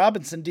Allen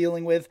Robinson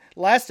dealing with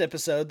last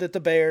episode, that the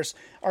Bears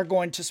are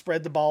going to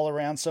spread the ball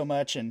around so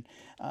much, and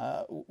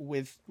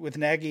with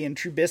Nagy and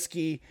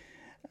Trubisky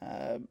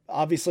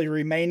obviously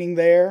remaining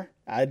there,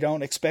 I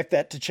don't expect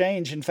that to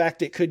change. In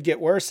fact, it could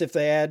get worse if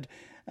they add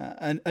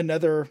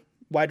another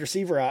wide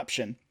receiver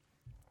option.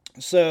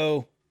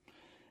 So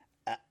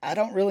I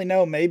don't really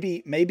know.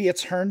 Maybe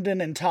it's Herndon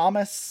and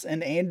Thomas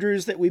and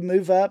Andrews that we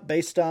move up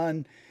based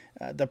on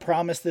the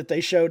promise that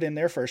they showed in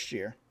their first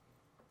year.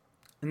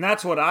 And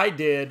that's what I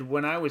did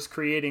when I was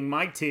creating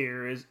my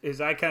tier, is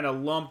I kind of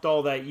lumped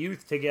all that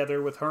youth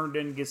together with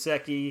Herndon,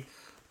 Gesicki,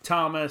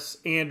 Thomas,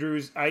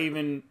 Andrews. I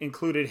even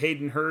included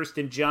Hayden Hurst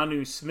and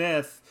Jonnu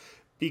Smith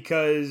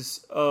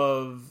because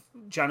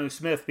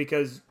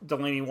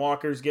Delaney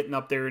Walker's getting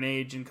up there in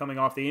age and coming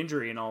off the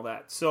injury and all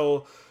that.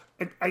 So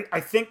I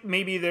think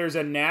maybe there's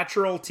a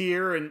natural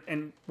tier,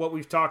 and what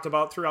we've talked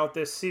about throughout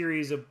this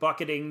series of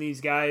bucketing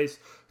these guys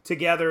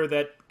together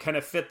that kind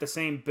of fit the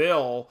same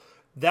bill.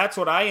 That's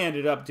what I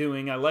ended up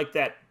doing. I like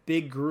that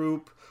big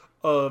group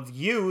of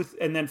youth,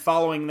 and then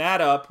following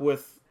that up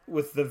with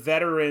the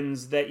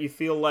veterans that you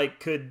feel like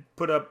could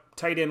put up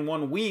tight end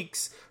 1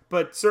 weeks,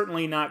 but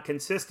certainly not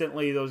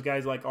consistently. Those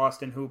guys like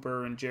Austin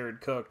Hooper and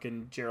Jared Cook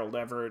and Gerald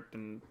Everett,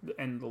 and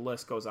the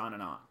list goes on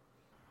and on.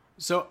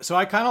 So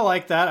I kind of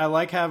like that. I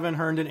like having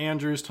Herndon,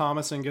 Andrews,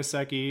 Thomas, and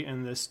Gesicki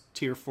in this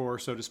tier 4,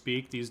 so to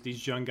speak.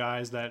 These young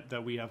guys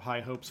that we have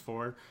high hopes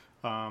for.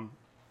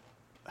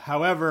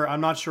 However, I'm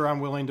not sure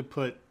I'm willing to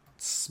put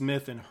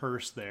Smith and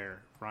Hurst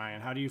there.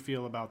 Ryan, how do you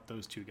feel about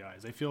those two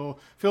guys? They feel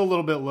a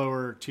little bit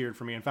lower tiered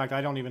for me. In fact,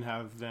 I don't even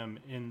have them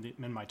in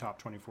my top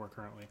 24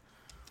 currently.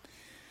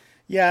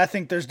 Yeah, I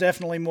think there's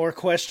definitely more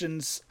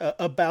questions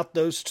about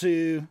those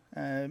two.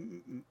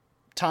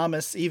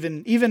 Thomas,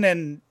 even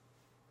in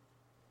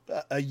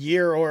a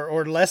year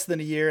or less than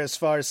a year, as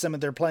far as some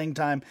of their playing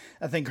time,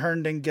 I think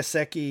Herndon,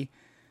 Gesicki,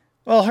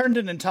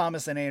 Herndon and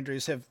Thomas and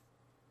Andrews have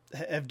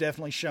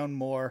definitely shown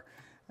more.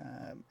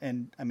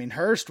 And I mean,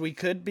 Hurst, we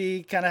could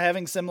be kind of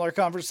having similar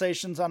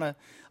conversations on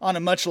a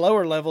much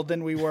lower level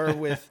than we were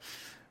with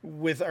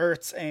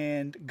Ertz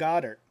and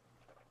Goddard.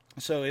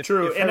 So if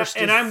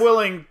I'm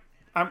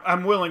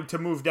willing to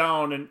move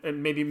down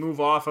and maybe move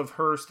off of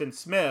Hurst and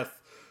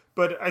Smith,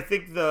 but I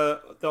think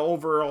the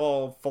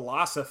overall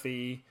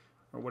philosophy,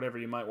 or whatever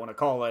you might want to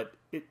call it,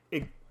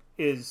 it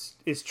is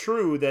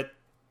true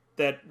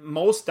that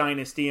most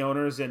dynasty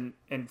owners and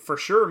for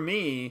sure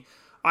me,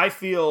 I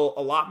feel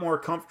a lot more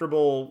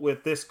comfortable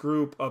with this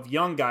group of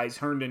young guys,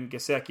 Herndon,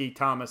 Gesicki,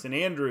 Thomas, and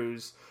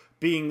Andrews,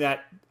 being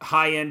that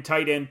high-end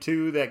tight end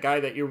too, that guy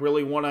that you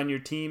really want on your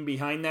team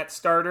behind that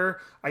starter.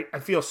 I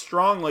feel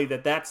strongly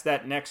that that's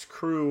that next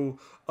crew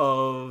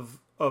of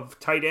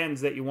tight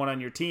ends that you want on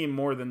your team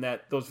more than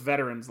those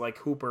veterans like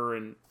Hooper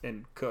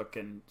and Cook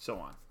and so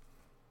on.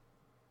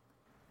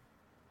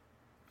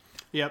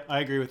 Yep, I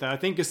agree with that. I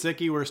think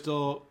Gesicki we're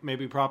still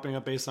maybe propping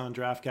up based on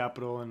draft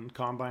capital and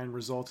combine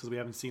results because we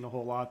haven't seen a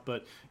whole lot.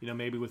 But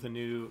maybe with a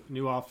new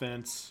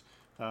offense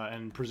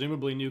and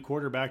presumably new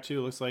quarterback too.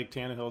 It looks like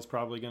Tannehill is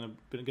probably going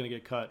to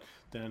get cut.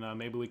 Then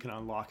maybe we can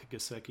unlock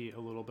Gesicki a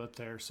little bit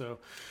there. So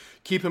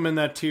keep him in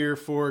that tier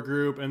 4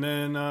 group, and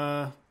then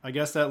I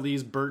guess that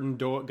leaves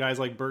guys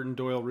like Burton,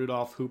 Doyle,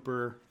 Rudolph,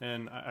 Hooper,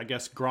 and I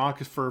guess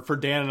Gronk for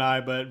Dan and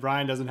I. But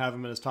Brian doesn't have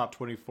him in his top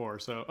 24.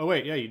 So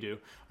wait, yeah, you do.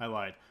 I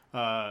lied.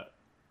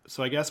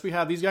 So I guess we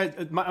have these guys.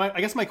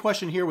 I guess my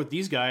question here with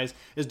these guys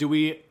is, do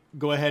we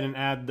go ahead and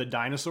add the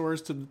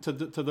dinosaurs to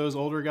those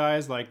older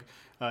guys like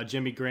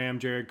Jimmy Graham,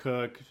 Jared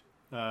Cook,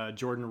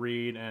 Jordan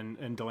Reed,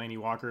 and Delaney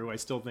Walker, who I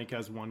still think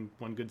has one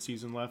good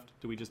season left?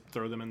 Do we just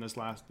throw them in this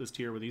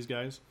tier with these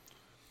guys?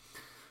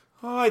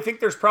 Oh, I think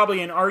there's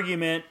probably an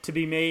argument to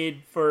be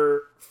made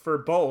for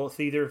both,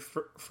 either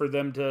for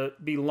them to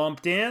be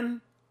lumped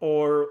in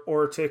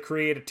or to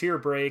create a tier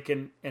break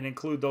and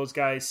include those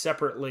guys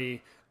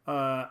separately.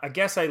 I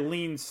guess I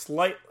lean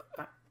slight.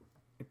 I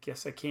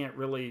guess I can't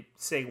really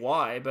say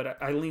why, but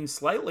I lean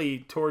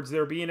slightly towards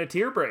there being a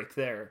tier break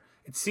there.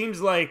 It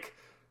seems like,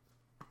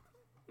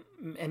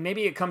 and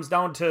maybe it comes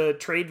down to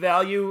trade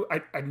value.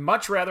 I'd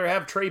much rather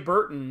have Trey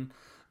Burton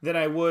than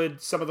I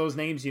would some of those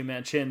names you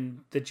mentioned,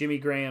 the Jimmy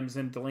Grahams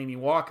and Delaney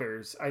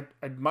Walkers.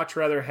 I'd much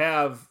rather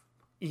have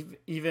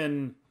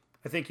even,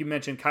 I think you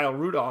mentioned Kyle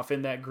Rudolph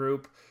in that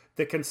group.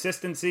 The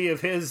consistency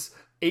of his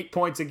 8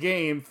 points a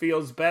game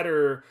feels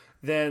better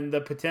than the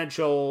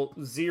potential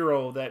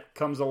 0 that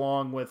comes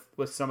along with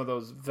some of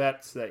those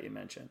vets that you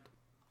mentioned.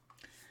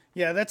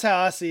 Yeah, that's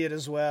how I see it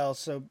as well.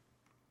 So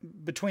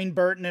between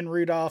Burton and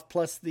Rudolph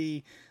plus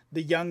the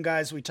young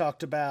guys we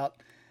talked about,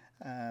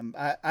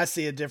 I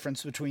see a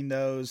difference between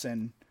those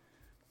and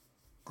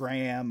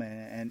Graham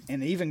and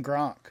even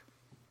Gronk.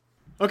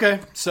 Okay,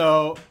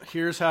 so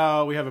here's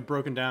how we have it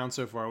broken down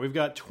so far. We've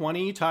got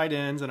 20 tight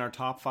ends in our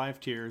top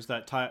 5 tiers.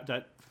 That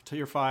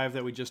tier 5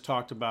 that we just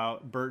talked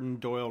about: Burton,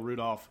 Doyle,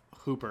 Rudolph,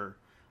 Hooper,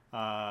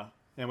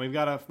 and we've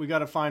got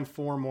to find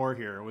 4 more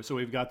here. So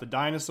we've got the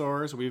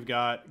dinosaurs. We've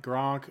got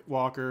Gronk,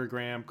 Walker,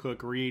 Graham,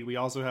 Cook, Reed. We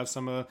also have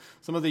some of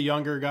the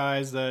younger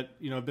guys that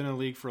have been in the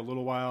league for a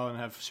little while and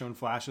have shown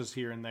flashes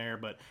here and there,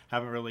 but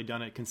haven't really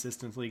done it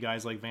consistently.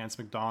 Guys like Vance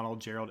McDonald,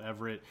 Gerald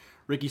Everett,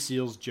 Ricky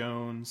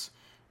Seals-Jones,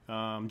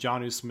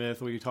 Jonnu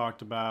Smith. We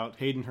talked about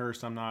Hayden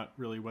Hurst. I'm not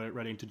really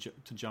ready to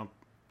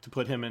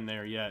put him in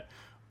there yet,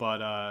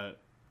 but.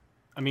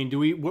 I mean, do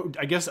we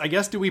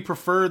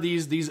prefer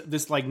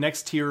this like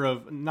next tier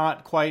of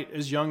not quite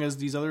as young as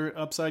these other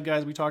upside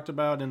guys we talked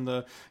about in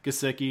the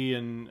Gesicki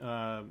and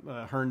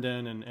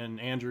Herndon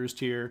and Andrews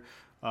tier?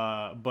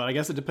 But I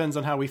guess it depends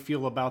on how we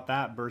feel about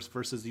that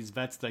versus these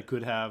vets that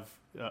could have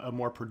a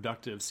more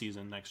productive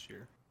season next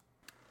year.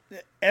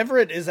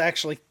 Everett is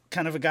actually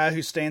kind of a guy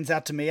who stands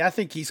out to me. I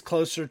think he's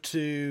closer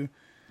to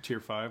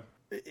tier 5,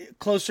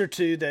 closer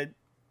to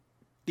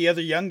the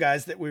other young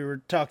guys that we were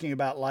talking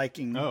about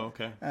liking. Oh,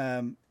 okay.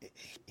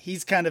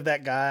 He's kind of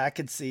that guy I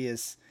could see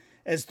as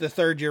the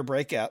 3rd-year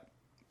breakout.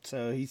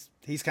 So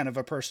he's kind of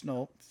a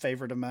personal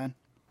favorite of mine.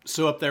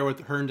 So up there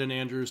with Herndon,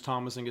 Andrews,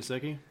 Thomas, and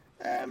Gesicki?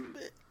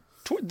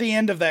 Toward the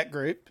end of that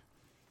group.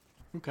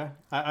 Okay.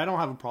 I don't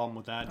have a problem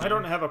with that. I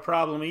don't have a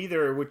problem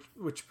either,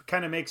 which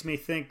kind of makes me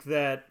think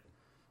that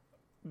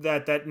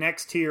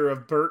next tier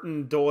of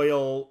Burton,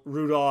 Doyle,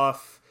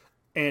 Rudolph,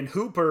 and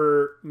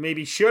Hooper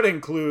maybe should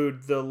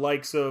include the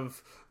likes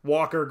of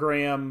Walker,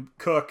 Graham,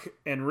 Cook,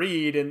 and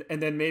Reed,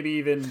 and then maybe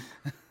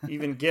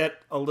even get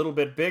a little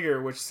bit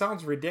bigger, which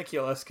sounds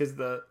ridiculous because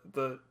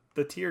the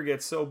tier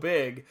gets so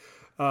big.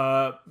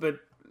 But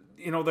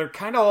they're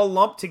kind of all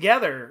lumped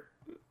together,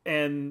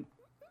 and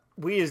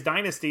we as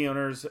Dynasty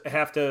owners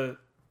have to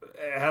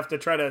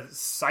try to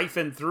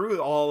siphon through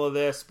all of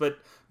this, but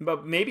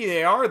maybe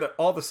they are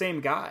all the same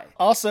guy.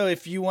 Also,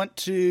 if you want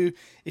to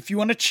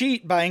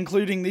cheat by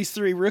including these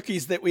 3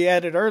 rookies that we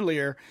added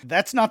earlier,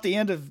 that's not the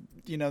end of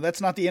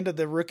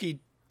the rookie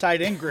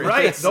tight end group.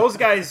 Right. Those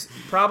guys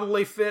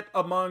probably fit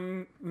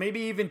among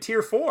maybe even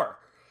tier 4.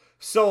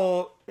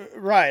 So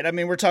right. I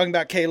mean, we're talking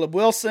about Caleb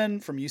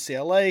Wilson from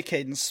UCLA,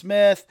 Caden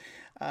Smith,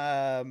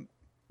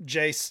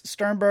 Jace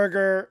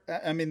Sternberger.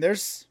 I mean,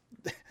 there's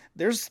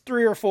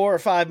 3 or 4 or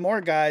 5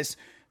 more guys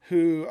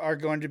who are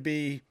going to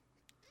be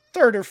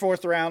 3rd or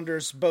 4th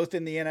rounders, both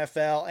in the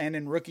NFL and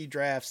in rookie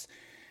drafts,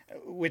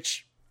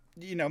 which,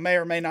 may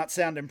or may not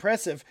sound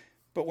impressive.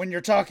 But when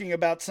you're talking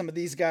about some of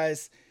these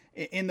guys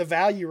in the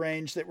value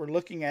range that we're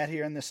looking at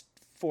here in this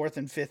 4th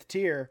and 5th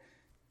tier,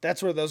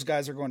 that's where those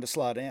guys are going to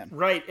slot in.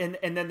 Right, and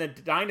then the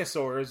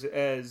dinosaurs,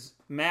 as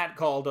Matt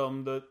called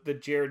them, the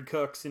Jared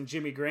Cooks and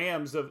Jimmy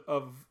Grahams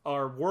of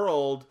our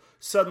world,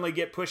 suddenly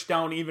get pushed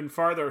down even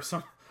farther.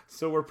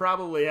 So we're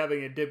probably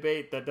having a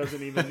debate that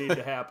doesn't even need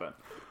to happen.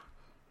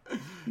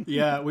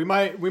 Yeah, we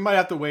might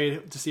have to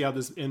wait to see how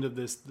this end of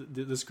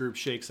this group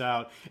shakes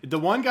out. The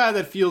one guy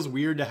that feels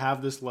weird to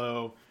have this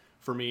low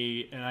for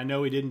me, and I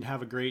know he didn't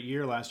have a great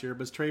year last year,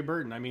 but it's Trey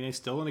Burton. I mean, he's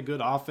still in a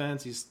good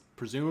offense. He's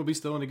presumably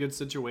still in a good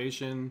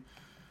situation.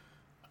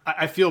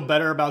 I feel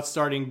better about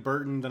starting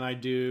Burton than I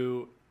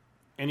do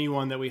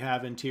anyone that we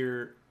have in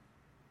tier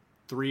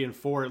 3 and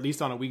 4, at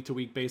least on a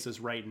week-to-week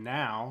basis right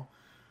now.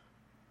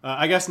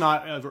 I guess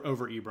not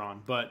over Ebron,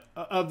 but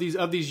of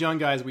these young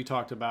guys we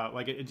talked about,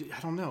 like I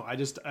don't know.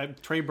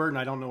 Trey Burton,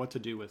 I don't know what to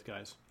do with,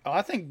 guys. Oh,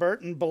 I think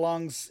Burton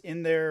belongs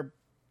in there,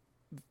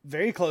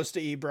 very close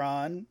to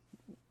Ebron,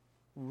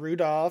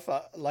 Rudolph.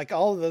 Like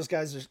all of those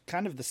guys are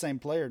kind of the same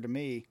player to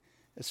me,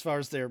 as far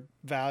as their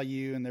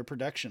value and their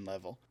production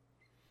level.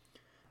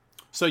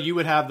 So you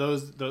would have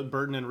the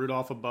Burton and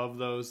Rudolph above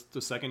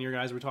the second year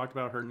guys we talked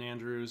about, Hurton,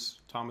 Andrews,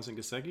 Thomas, and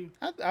Gesicki?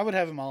 I would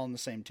have them all in the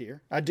same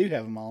tier. I do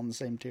have them all in the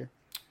same tier.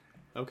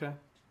 Okay.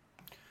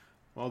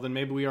 Well, then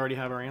maybe we already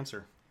have our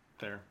answer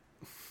there.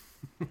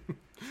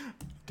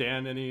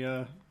 Dan,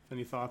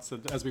 any thoughts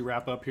as we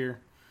wrap up here?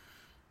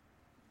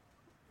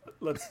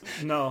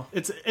 No.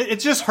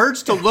 It just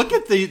hurts to look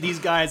at these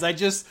guys. I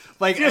just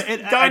like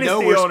I know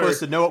we're supposed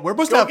to know it. We're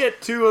supposed to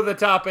get 2 of the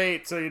top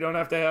 8, so you don't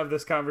have to have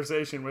this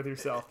conversation with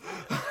yourself.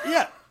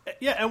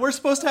 Yeah, and we're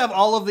supposed to have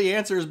all of the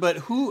answers, but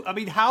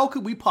how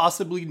could we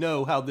possibly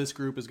know how this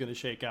group is going to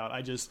shake out?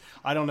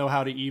 I don't know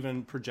how to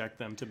even project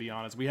them, to be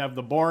honest. We have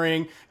the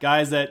boring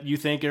guys that you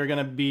think are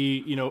going to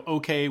be,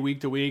 okay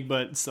week to week,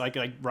 but it's like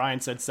Ryan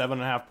said,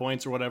 7.5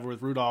 points or whatever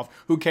with Rudolph.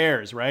 Who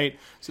cares, right?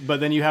 But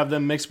then you have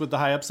them mixed with the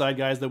high upside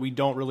guys that we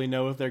don't really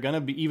know if they're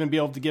going to even be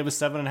able to give us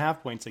 7.5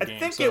 points a game. I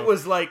think it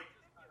was like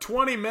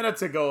 20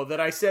 minutes ago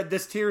that I said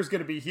this tier is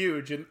going to be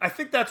huge, and I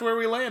think that's where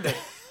we landed.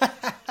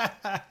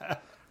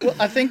 Well,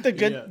 I think the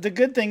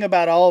good thing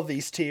about all of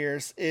these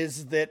tiers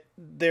is that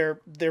they're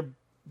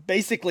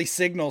basically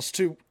signals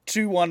to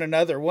one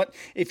another. What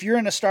if you're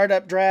in a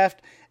startup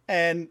draft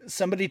and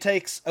somebody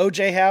takes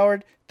O.J.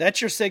 Howard? That's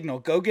your signal.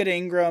 Go get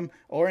Ingram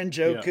or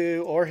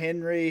Njoku or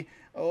Henry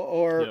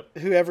or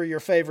whoever your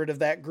favorite of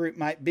that group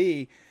might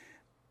be.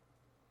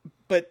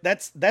 But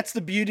that's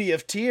the beauty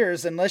of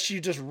tiers. Unless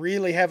you just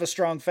really have a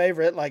strong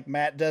favorite like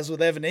Matt does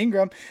with Evan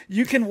Ingram,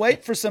 you can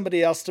wait for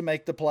somebody else to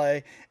make the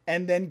play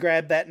and then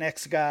grab that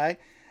next guy.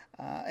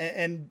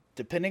 And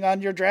depending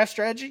on your draft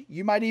strategy,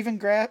 you might even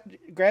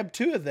grab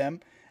 2 of them.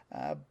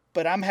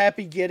 But I'm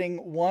happy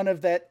getting one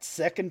of that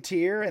second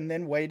tier and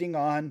then waiting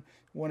on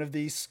one of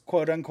these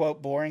quote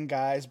unquote boring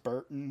guys,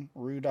 Burton,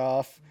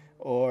 Rudolph,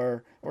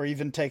 or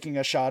even taking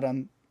a shot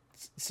on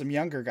some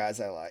younger guys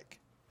I like.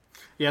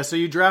 Yeah, so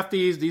you draft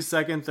these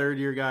second, third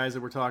year guys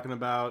that we're talking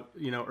about,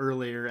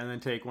 earlier, and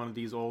then take one of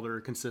these older,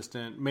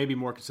 consistent, maybe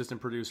more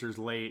consistent producers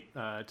late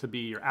to be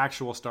your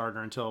actual starter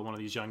until one of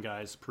these young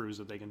guys proves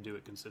that they can do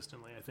it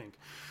consistently, I think,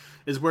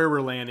 is where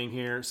we're landing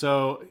here.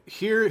 So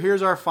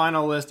here's our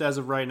final list as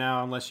of right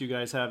now, unless you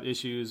guys have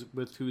issues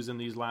with who's in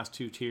these last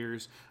 2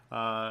 tiers.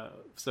 I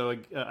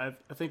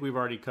think we've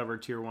already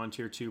covered tier 1,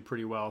 tier 2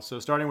 pretty well. So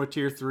starting with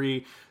tier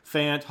 3,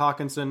 Fant,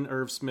 Hawkinson,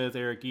 Irv Smith,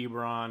 Eric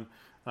Ebron.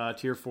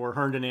 Tier 4,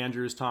 Herndon,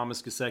 Andrews,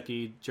 Thomas,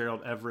 Gesicki,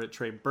 Gerald Everett,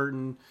 Trey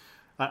Burton.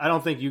 I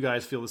don't think you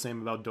guys feel the same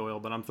about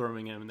Doyle, but I'm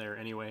throwing him in there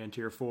anyway in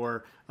tier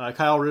 4.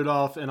 Kyle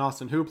Rudolph and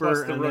Austin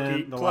Hooper.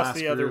 Plus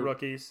the other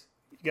rookies.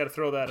 You got to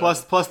throw that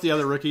plus the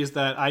other rookies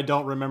that I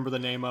don't remember the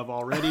name of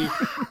already.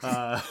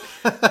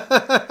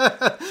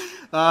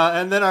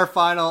 And then our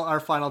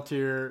final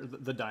tier,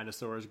 the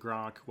dinosaurs,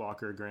 Gronk,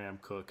 Walker, Graham,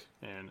 Cook,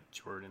 and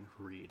Jordan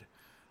Reed.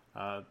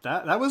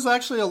 That was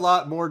actually a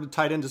lot more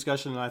tight end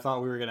discussion than I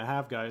thought we were going to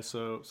have, guys.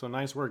 So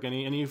nice work.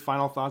 Any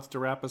final thoughts to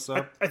wrap us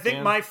up? I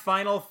think my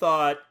final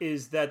thought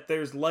is that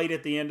there's light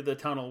at the end of the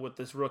tunnel with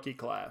this rookie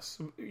class.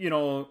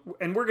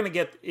 And we're going to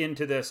get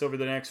into this over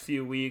the next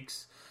few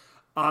weeks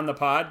on the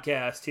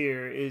podcast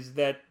here, is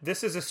that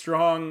this is a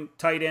strong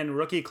tight end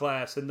rookie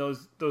class, and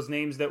those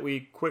names that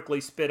we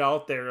quickly spit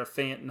out there, of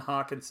Fant and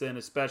Hawkinson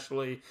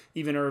especially,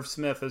 even Irv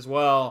Smith as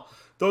well.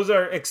 Those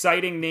are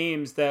exciting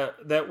names that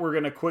we're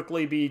going to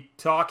quickly be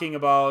talking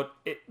about,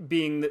 it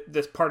being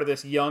this part of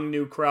this young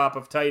new crop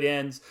of tight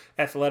ends,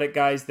 athletic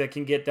guys that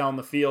can get down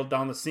the field,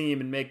 down the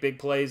seam, and make big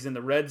plays in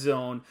the red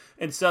zone,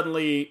 and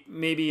suddenly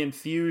maybe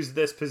infuse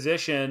this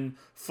position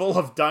full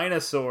of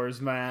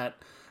dinosaurs, Matt,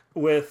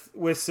 with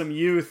some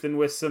youth and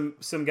with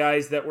some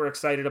guys that we're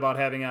excited about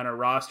having on our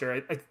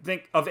roster. I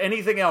think of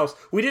anything else,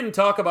 we didn't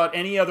talk about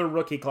any other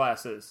rookie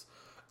classes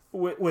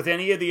with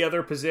any of the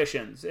other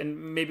positions,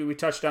 and maybe we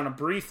touched on them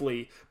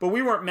briefly, but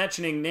we weren't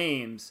mentioning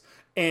names.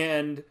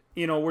 And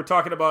we're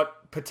talking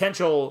about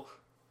potential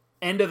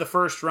end of the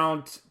first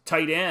round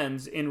tight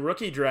ends in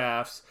rookie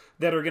drafts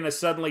that are going to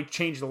suddenly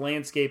change the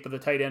landscape of the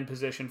tight end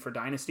position for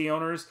dynasty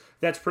owners.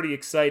 That's pretty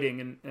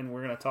exciting, and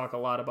we're going to talk a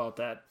lot about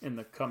that in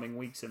the coming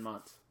weeks and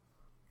months.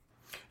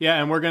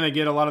 Yeah, and we're going to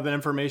get a lot of that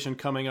information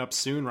coming up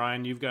soon,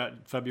 Ryan. You've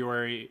got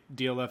February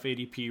DLF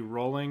ADP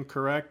rolling,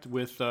 correct?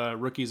 With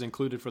rookies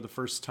included for the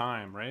first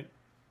time, right?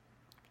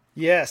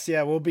 Yes,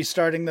 yeah, we'll be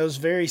starting those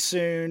very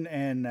soon,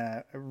 and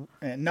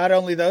not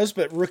only those,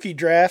 but rookie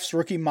drafts,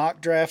 rookie mock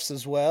drafts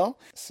as well.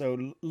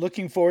 So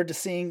looking forward to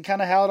seeing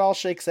kind of how it all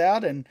shakes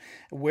out and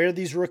where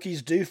these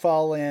rookies do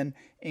fall in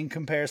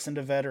comparison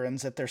to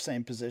veterans at their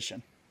same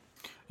position.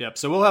 Yep.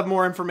 So we'll have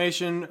more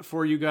information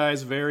for you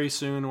guys very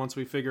soon once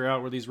we figure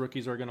out where these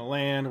rookies are going to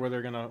land, where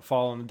they're going to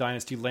fall in the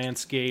Dynasty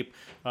landscape.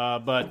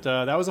 But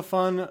that was a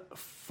fun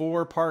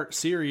 4-part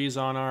series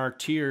on our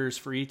tiers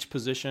for each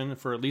position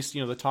for at least,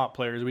 the top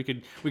players. We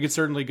could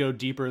certainly go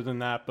deeper than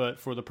that, but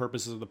for the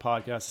purposes of the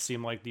podcast, it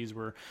seemed like these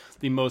were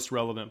the most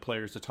relevant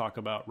players to talk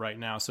about right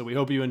now. So we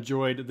hope you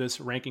enjoyed this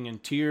ranking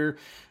and tier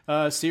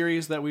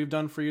series that we've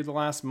done for you the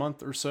last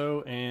month or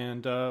so,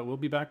 and we'll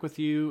be back with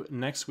you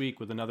next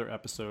week with another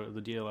episode of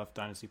the DLF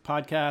Dynasty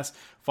podcast.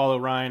 Follow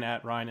Ryan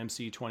at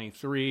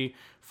RyanMC23.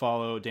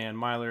 Follow Dan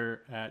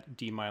Myler at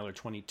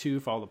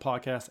DMyler22. Follow the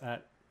podcast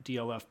at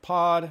DLF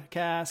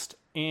Podcast,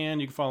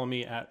 and you can follow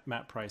me at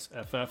Matt Price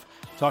FF.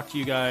 Talk to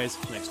you guys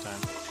next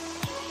time.